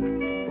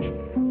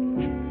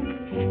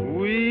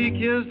 We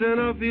kissed in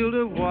a field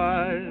of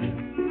white,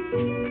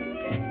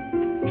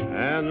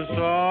 and the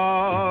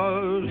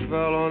stars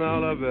fell on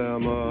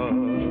Alabama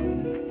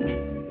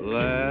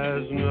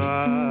last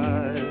night.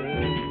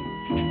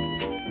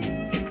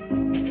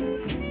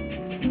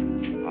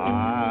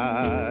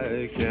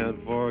 I can't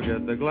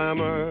forget the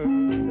glamour.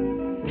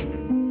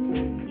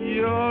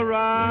 Your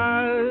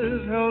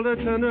eyes held a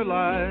tender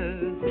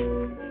light,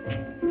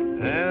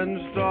 and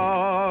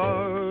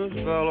stars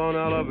fell on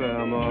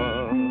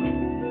Alabama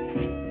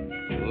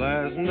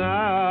last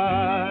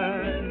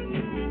night.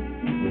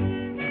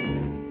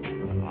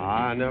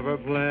 I never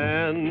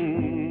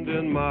planned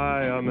in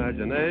my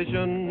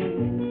imagination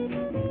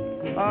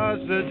a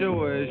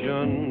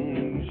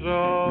situation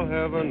so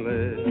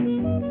heavenly,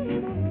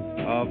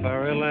 a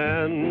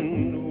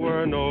fairyland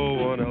where no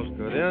one else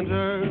could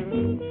enter,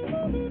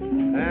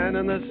 and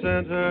in the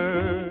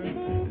center,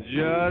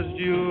 just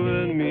you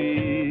and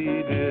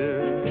me,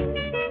 dear.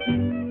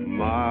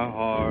 My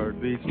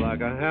heart beats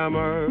like a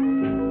hammer,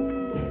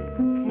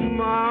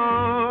 my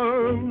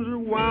arms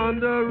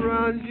wound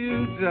around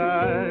you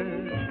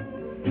tight,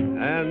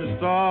 and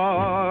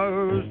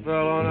stars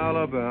fell on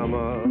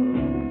Alabama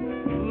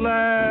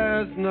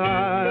last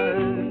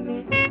night.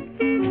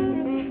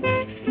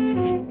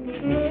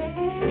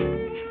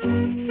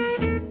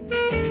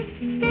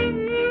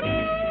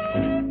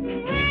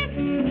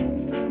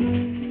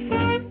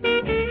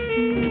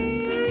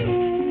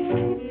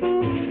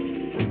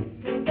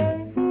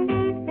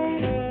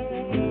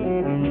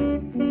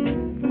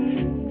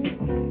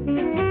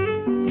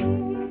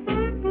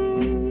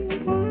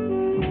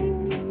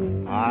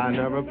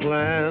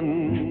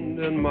 Planned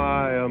in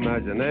my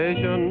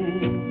imagination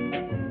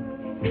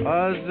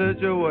a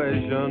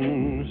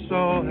situation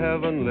so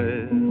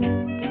heavenly,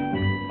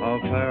 a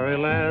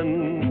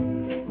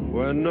fairyland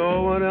where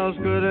no one else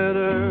could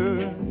enter,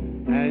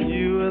 and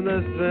you in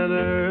the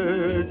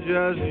center,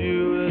 just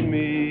you and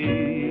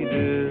me,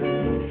 dear.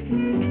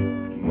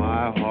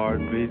 My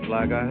heart beats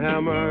like a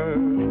hammer,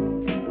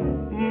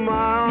 my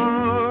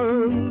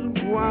arms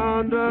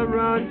wound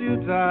around you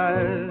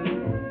tight,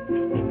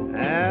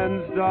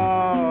 and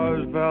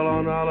stars fell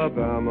on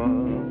Alabama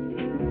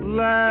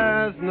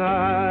last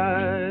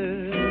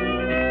night.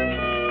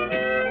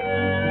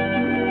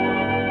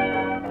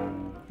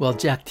 Well,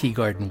 Jack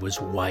Teagarden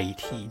was white.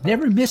 He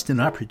never missed an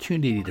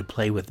opportunity to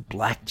play with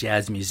black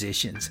jazz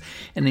musicians,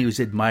 and he was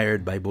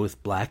admired by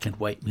both black and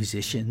white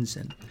musicians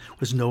and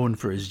was known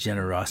for his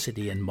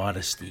generosity and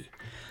modesty.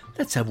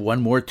 Let's have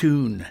one more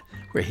tune.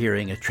 We're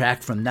hearing a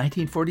track from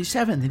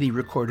 1947 that he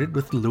recorded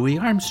with Louis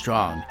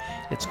Armstrong.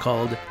 It's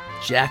called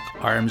Jack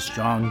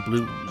Armstrong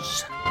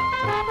Blues.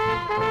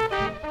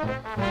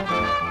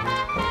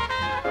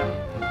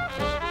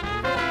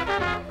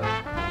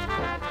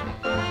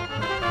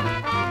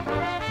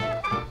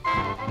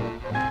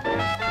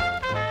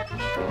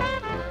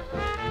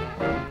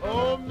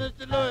 Oh,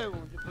 Mr. Louis,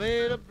 won't you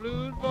play the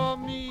blues for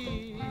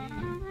me?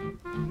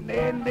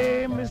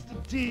 Nay, Mr.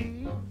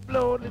 T,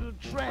 blow a little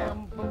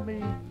tram for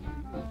me.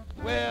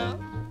 Well,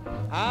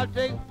 I'll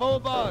take 4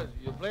 bars,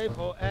 you play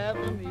 4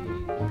 after me.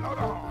 Blow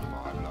the horn,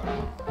 boy, blow the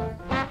horn.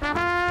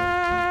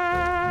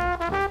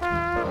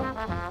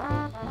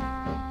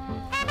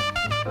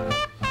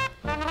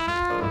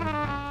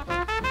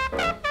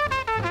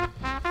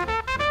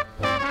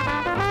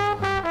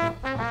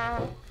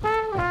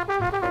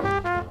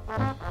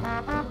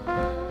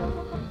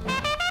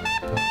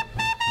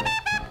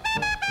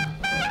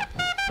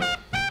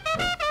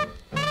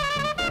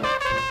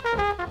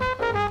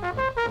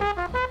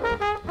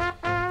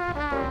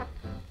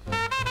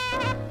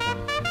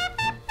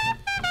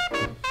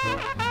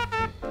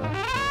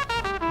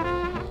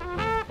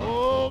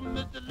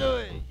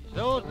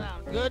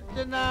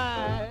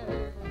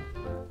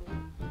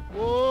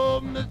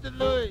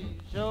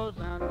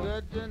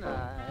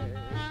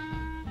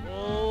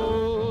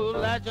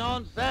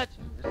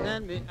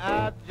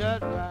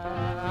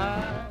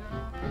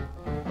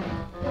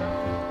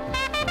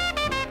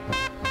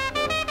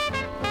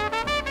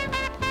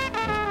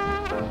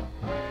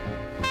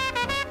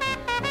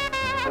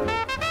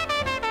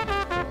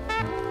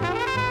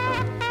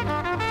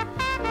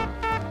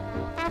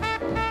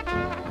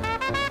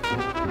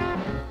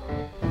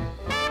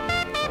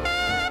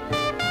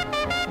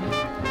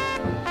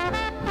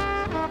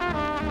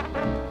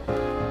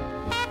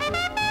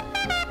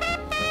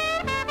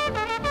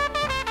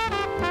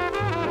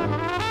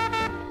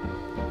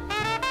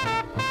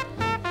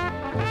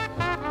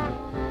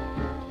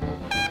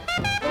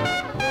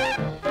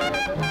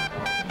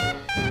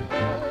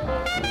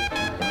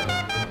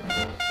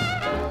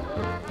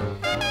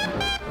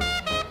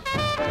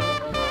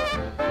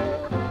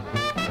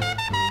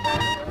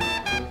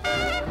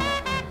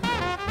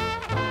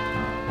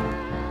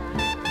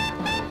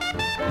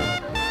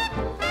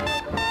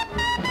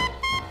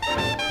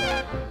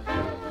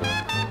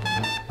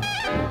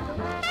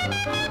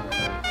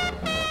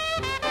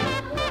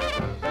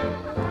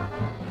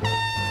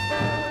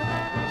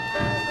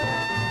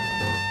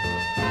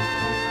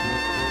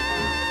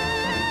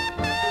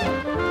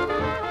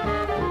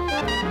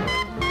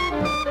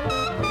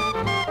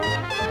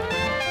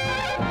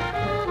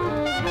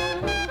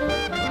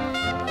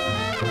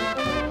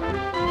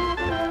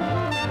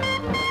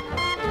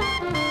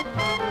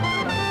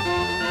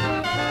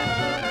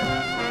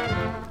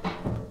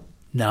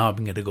 Now I'm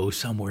going to go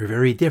somewhere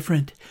very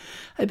different.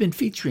 I've been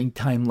featuring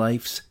Time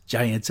Life's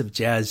Giants of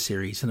Jazz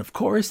series, and of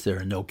course there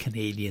are no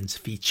Canadians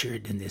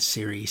featured in this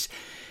series.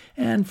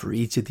 And for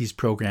each of these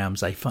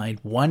programs, I find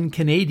one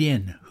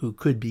Canadian who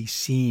could be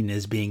seen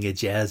as being a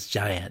jazz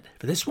giant.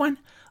 For this one,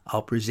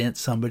 I'll present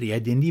somebody I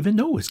didn't even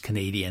know was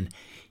Canadian.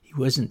 He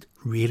wasn't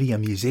really a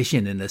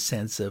musician in the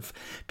sense of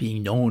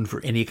being known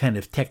for any kind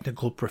of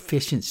technical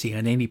proficiency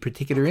on any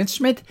particular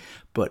instrument,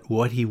 but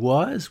what he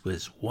was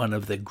one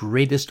of the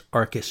greatest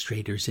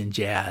orchestrators in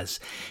jazz,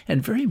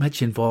 and very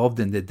much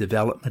involved in the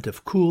development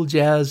of cool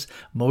jazz,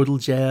 modal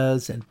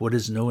jazz, and what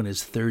is known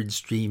as third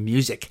stream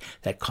music,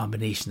 that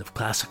combination of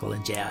classical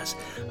and jazz.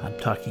 I'm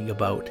talking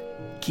about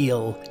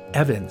Gil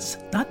Evans,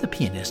 not the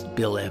pianist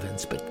Bill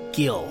Evans, but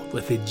Gil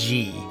with a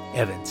G,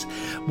 Evans.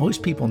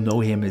 Most people know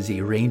him as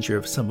the arranger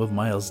of some of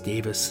Miles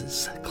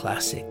Davis's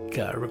classic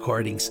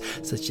recordings,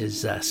 such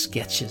as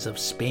Sketches of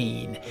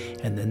Spain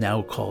and the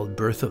now called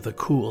Birth of the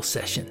Cool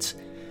sessions.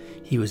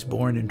 He was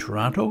born in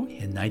Toronto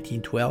in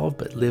 1912,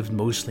 but lived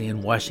mostly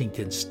in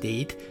Washington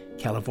State,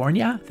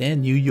 California,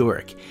 then New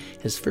York.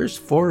 His first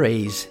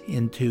forays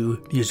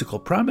into musical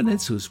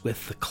prominence was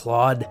with the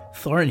Claude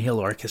Thornhill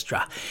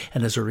Orchestra,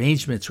 and his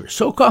arrangements were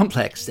so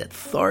complex that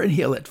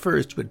Thornhill at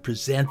first would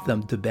present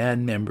them to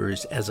band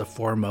members as a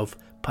form of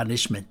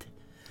punishment.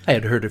 I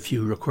had heard a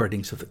few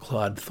recordings of the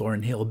Claude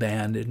Thornhill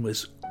Band and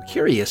was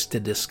curious to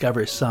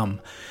discover some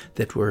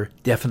that were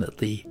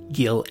definitely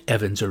Gil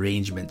Evans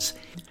arrangements.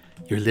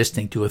 You're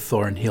listening to a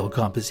Thornhill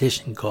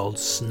composition called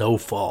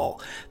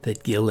Snowfall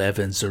that Gil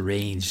Evans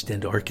arranged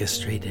and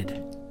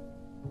orchestrated.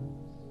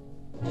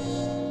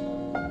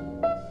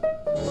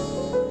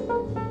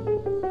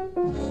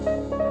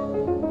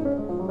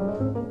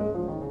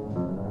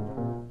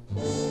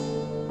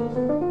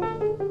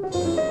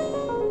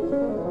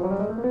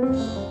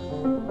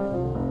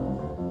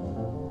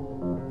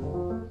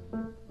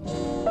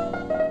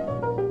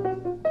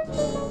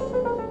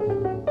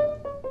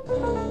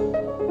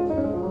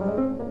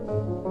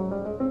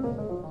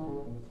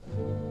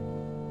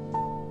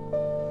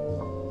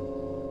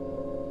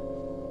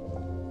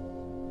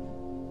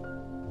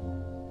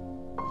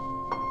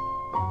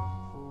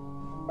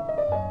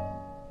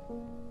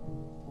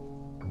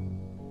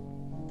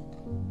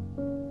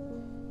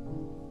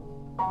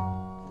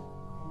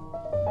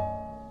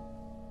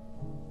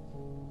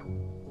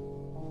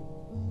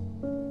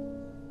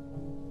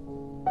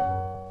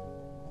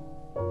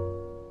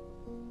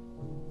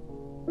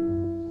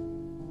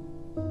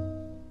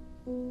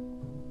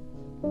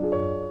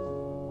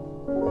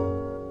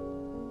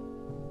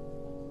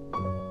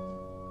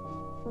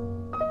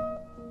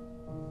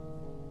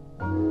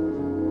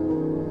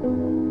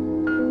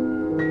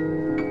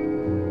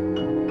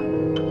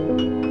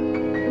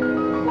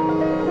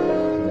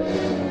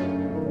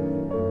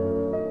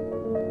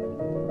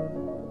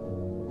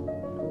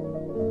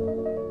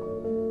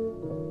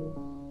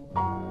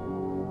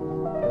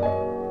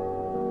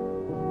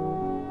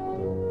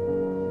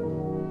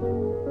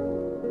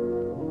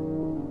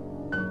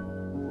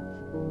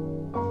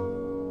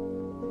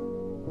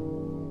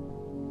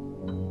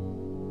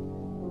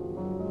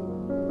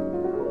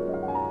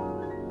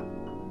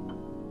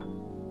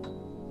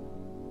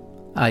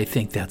 I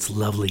think that's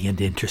lovely and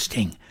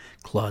interesting.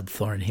 Claude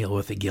Thornhill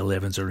with a Gil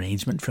Evans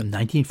arrangement from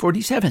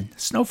 1947,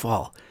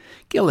 Snowfall.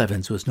 Gil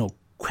Evans was no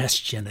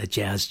question a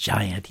jazz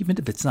giant, even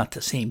if it's not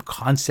the same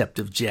concept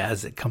of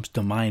jazz that comes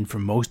to mind for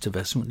most of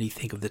us when we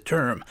think of the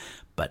term.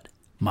 But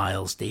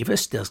Miles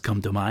Davis does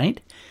come to mind.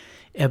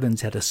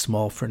 Evans had a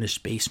small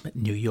furnished basement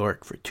in New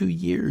York for 2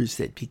 years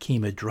that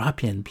became a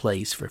drop-in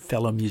place for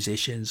fellow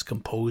musicians,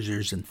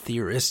 composers, and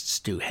theorists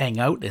to hang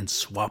out and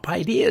swap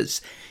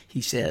ideas.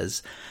 He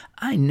says,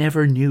 "I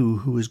never knew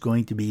who was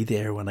going to be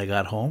there when I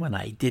got home, and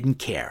I didn't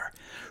care.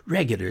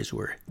 Regulars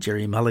were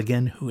Jerry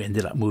Mulligan, who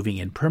ended up moving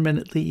in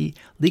permanently,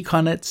 Lee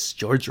Konitz,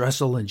 George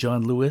Russell, and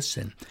John Lewis,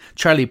 and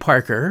Charlie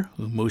Parker,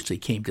 who mostly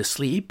came to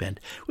sleep and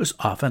was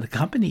often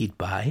accompanied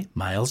by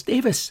Miles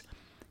Davis."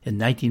 In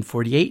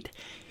 1948,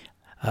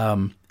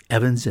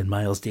 Evans and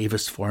Miles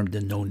Davis formed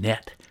the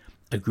Nonet,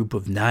 a group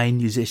of 9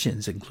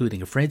 musicians,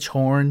 including a French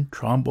horn,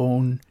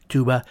 trombone,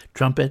 tuba,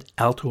 trumpet,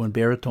 alto, and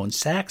baritone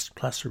sax,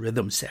 plus a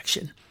rhythm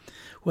section.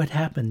 What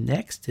happened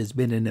next has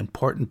been an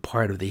important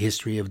part of the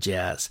history of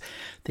jazz.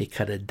 They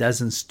cut a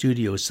dozen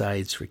studio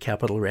sides for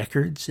Capitol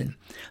Records, and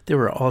there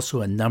were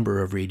also a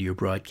number of radio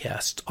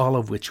broadcasts, all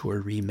of which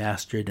were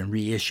remastered and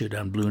reissued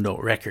on Blue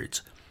Note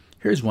Records.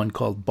 Here's one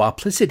called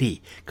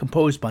Boplicity,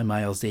 composed by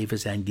Miles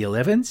Davis and Gil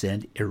Evans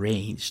and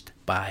arranged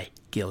by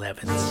Gil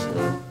Evans.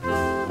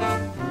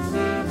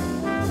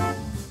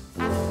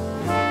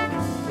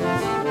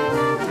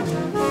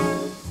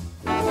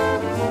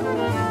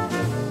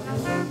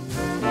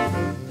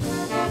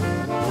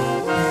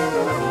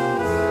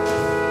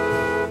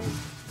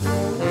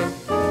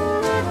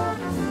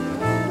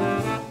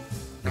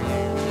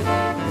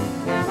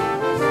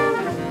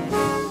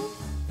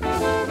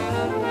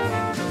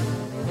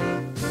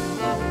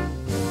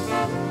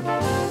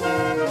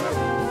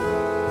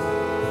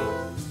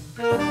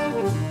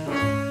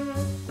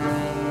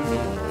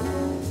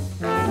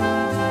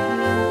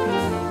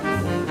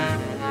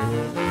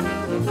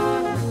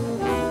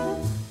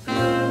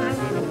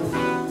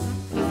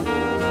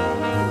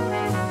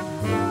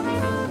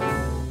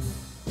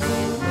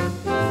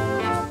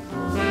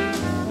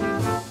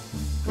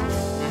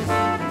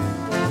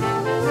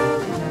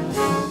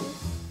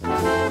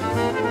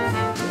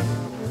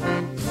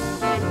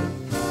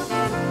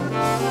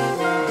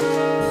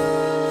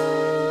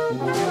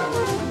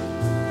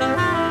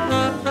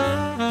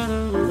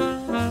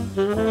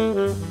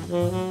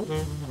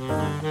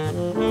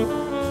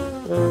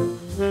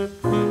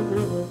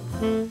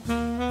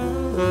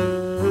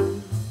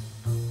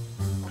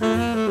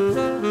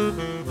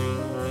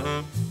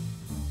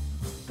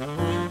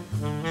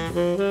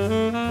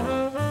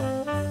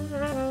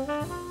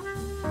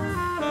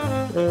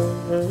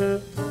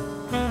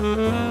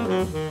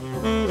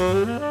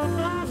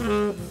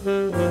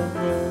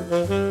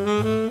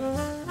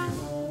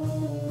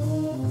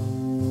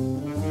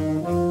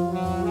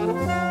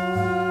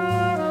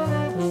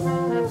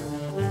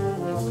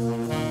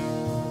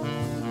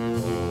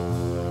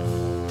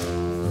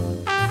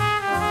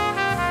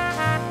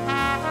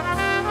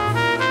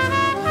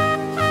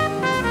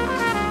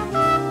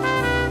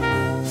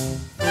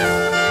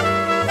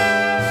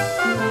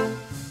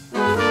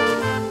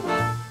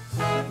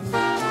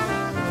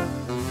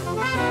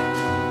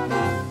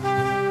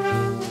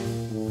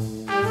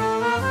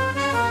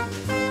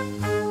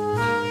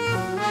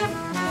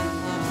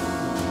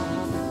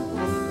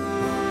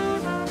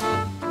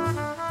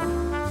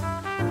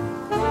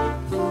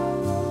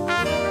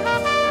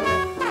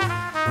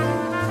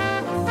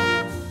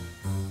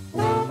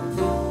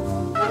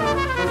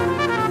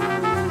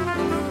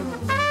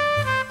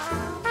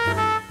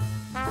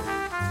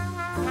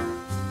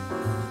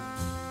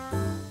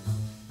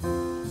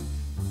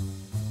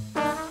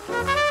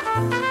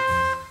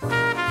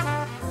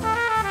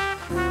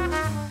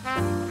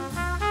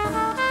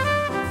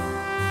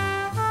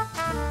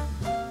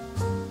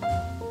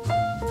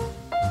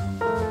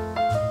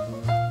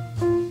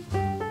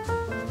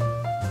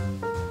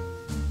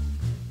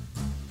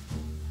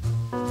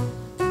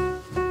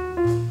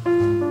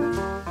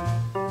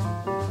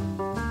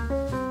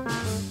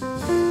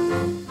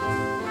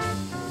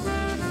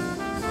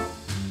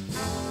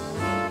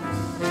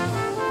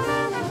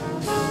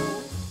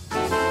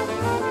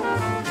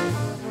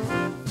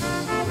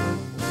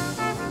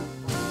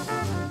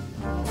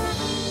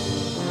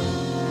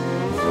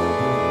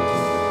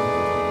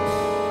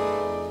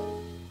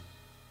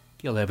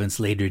 Gil Evans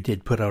later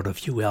did put out a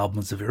few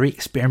albums of very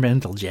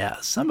experimental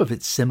jazz, some of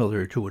it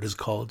similar to what is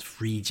called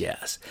free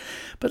jazz.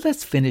 But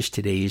let's finish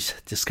today's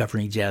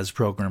Discovering Jazz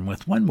program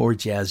with one more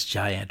jazz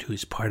giant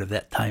who's part of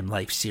that Time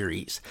Life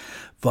series.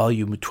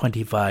 Volume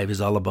 25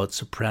 is all about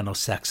soprano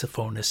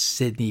saxophonist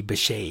Sidney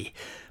Bechet.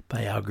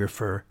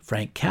 Biographer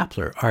Frank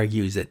Kapler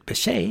argues that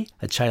Bechet,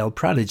 a child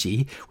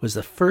prodigy, was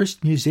the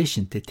first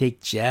musician to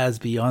take jazz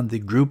beyond the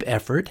group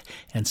effort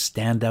and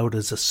stand out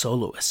as a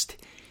soloist.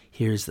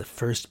 Here's the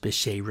first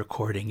Bechet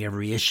recording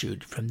ever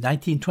issued from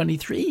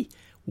 1923,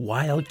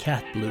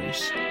 Wildcat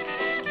Blues.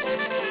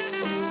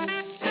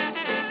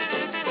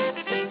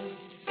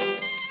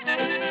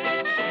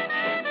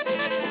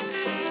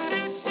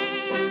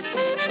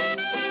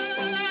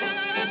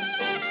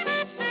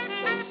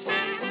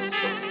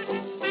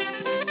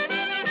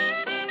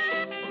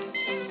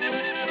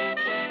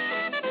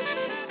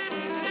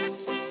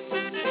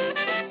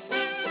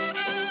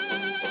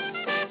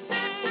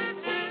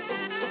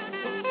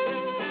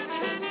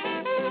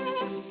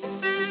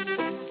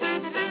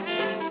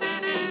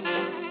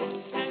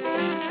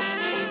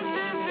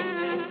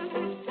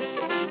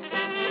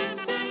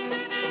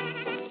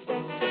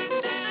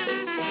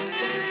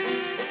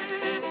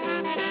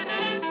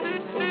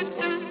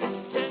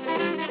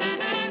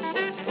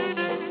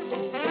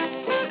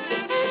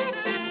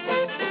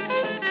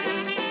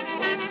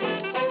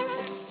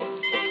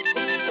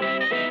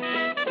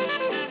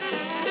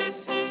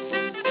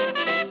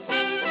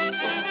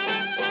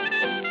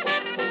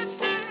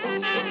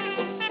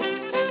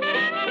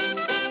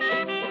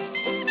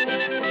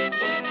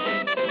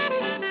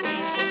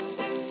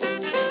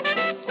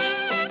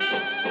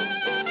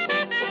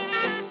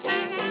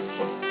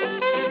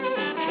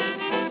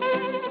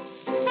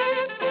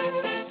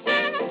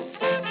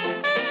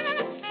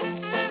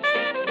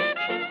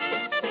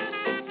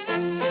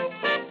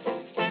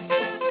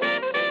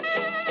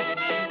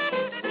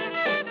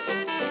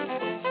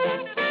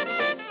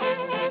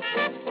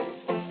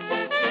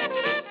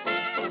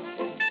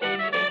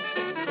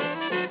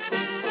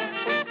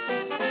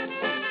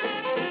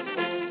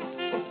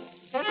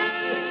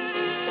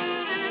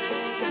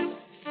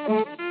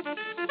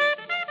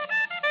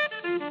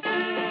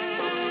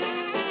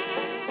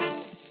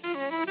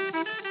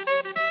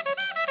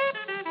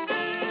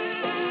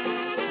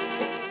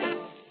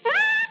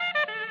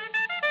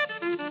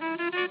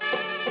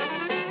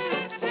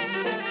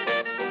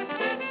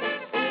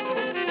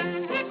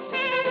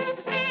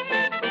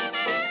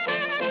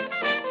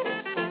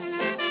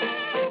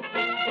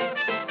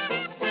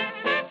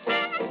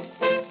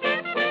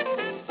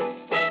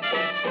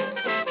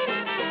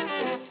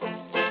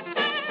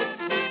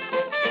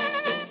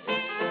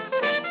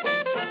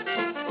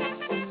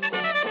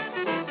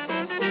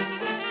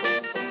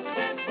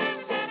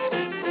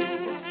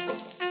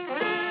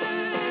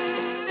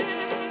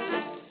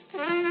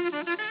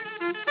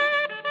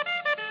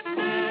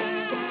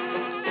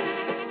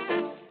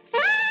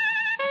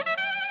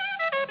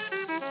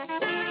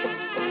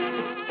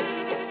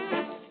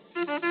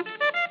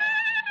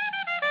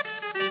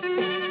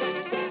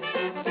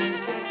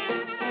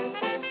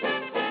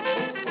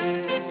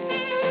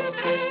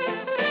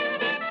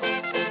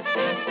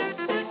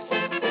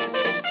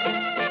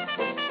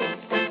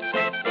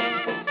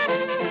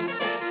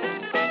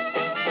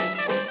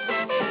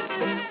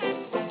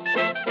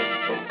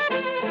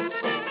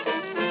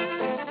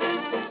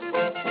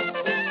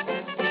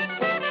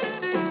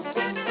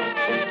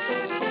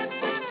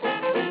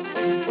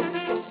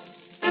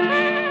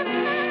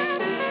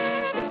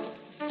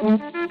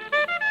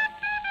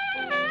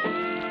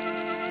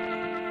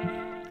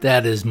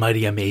 That is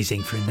mighty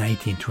amazing for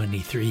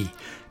 1923.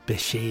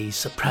 Bechet's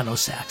soprano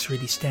sax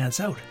really stands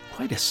out.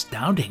 Quite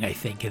astounding, I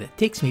think, and it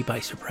takes me by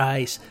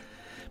surprise.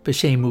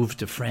 Bechet moved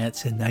to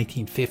France in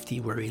 1950,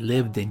 where he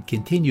lived and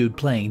continued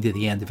playing to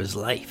the end of his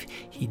life.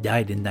 He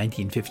died in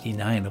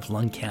 1959 of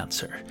lung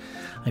cancer.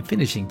 I'm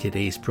finishing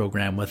today's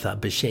program with a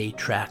Bechet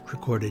track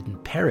recorded in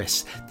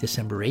Paris,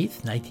 December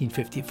 8th,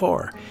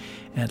 1954.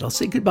 And I'll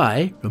say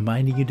goodbye,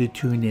 reminding you to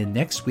tune in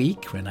next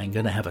week when I'm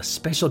going to have a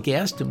special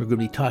guest, and we're going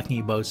to be talking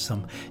about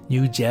some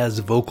new jazz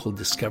vocal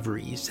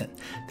discoveries and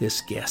this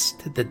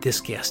guest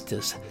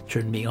has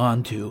turned me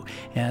on to.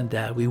 And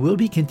we will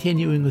be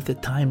continuing with the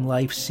Time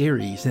Life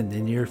series in the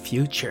near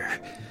future.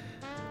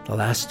 The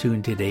last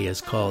tune today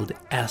is called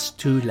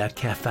As-tu la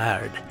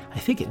cafarde? I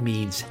think it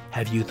means,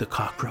 have you the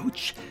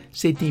cockroach?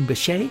 Sidney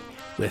Bechet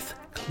with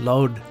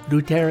Claude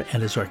Luther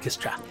and his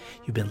orchestra.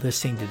 You've been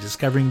listening to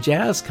Discovering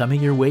Jazz,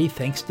 coming your way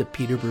thanks to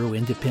Peterborough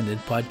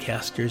Independent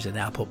Podcasters and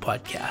Apple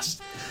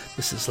Podcasts.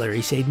 This is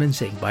Larry Sadman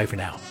saying bye for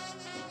now.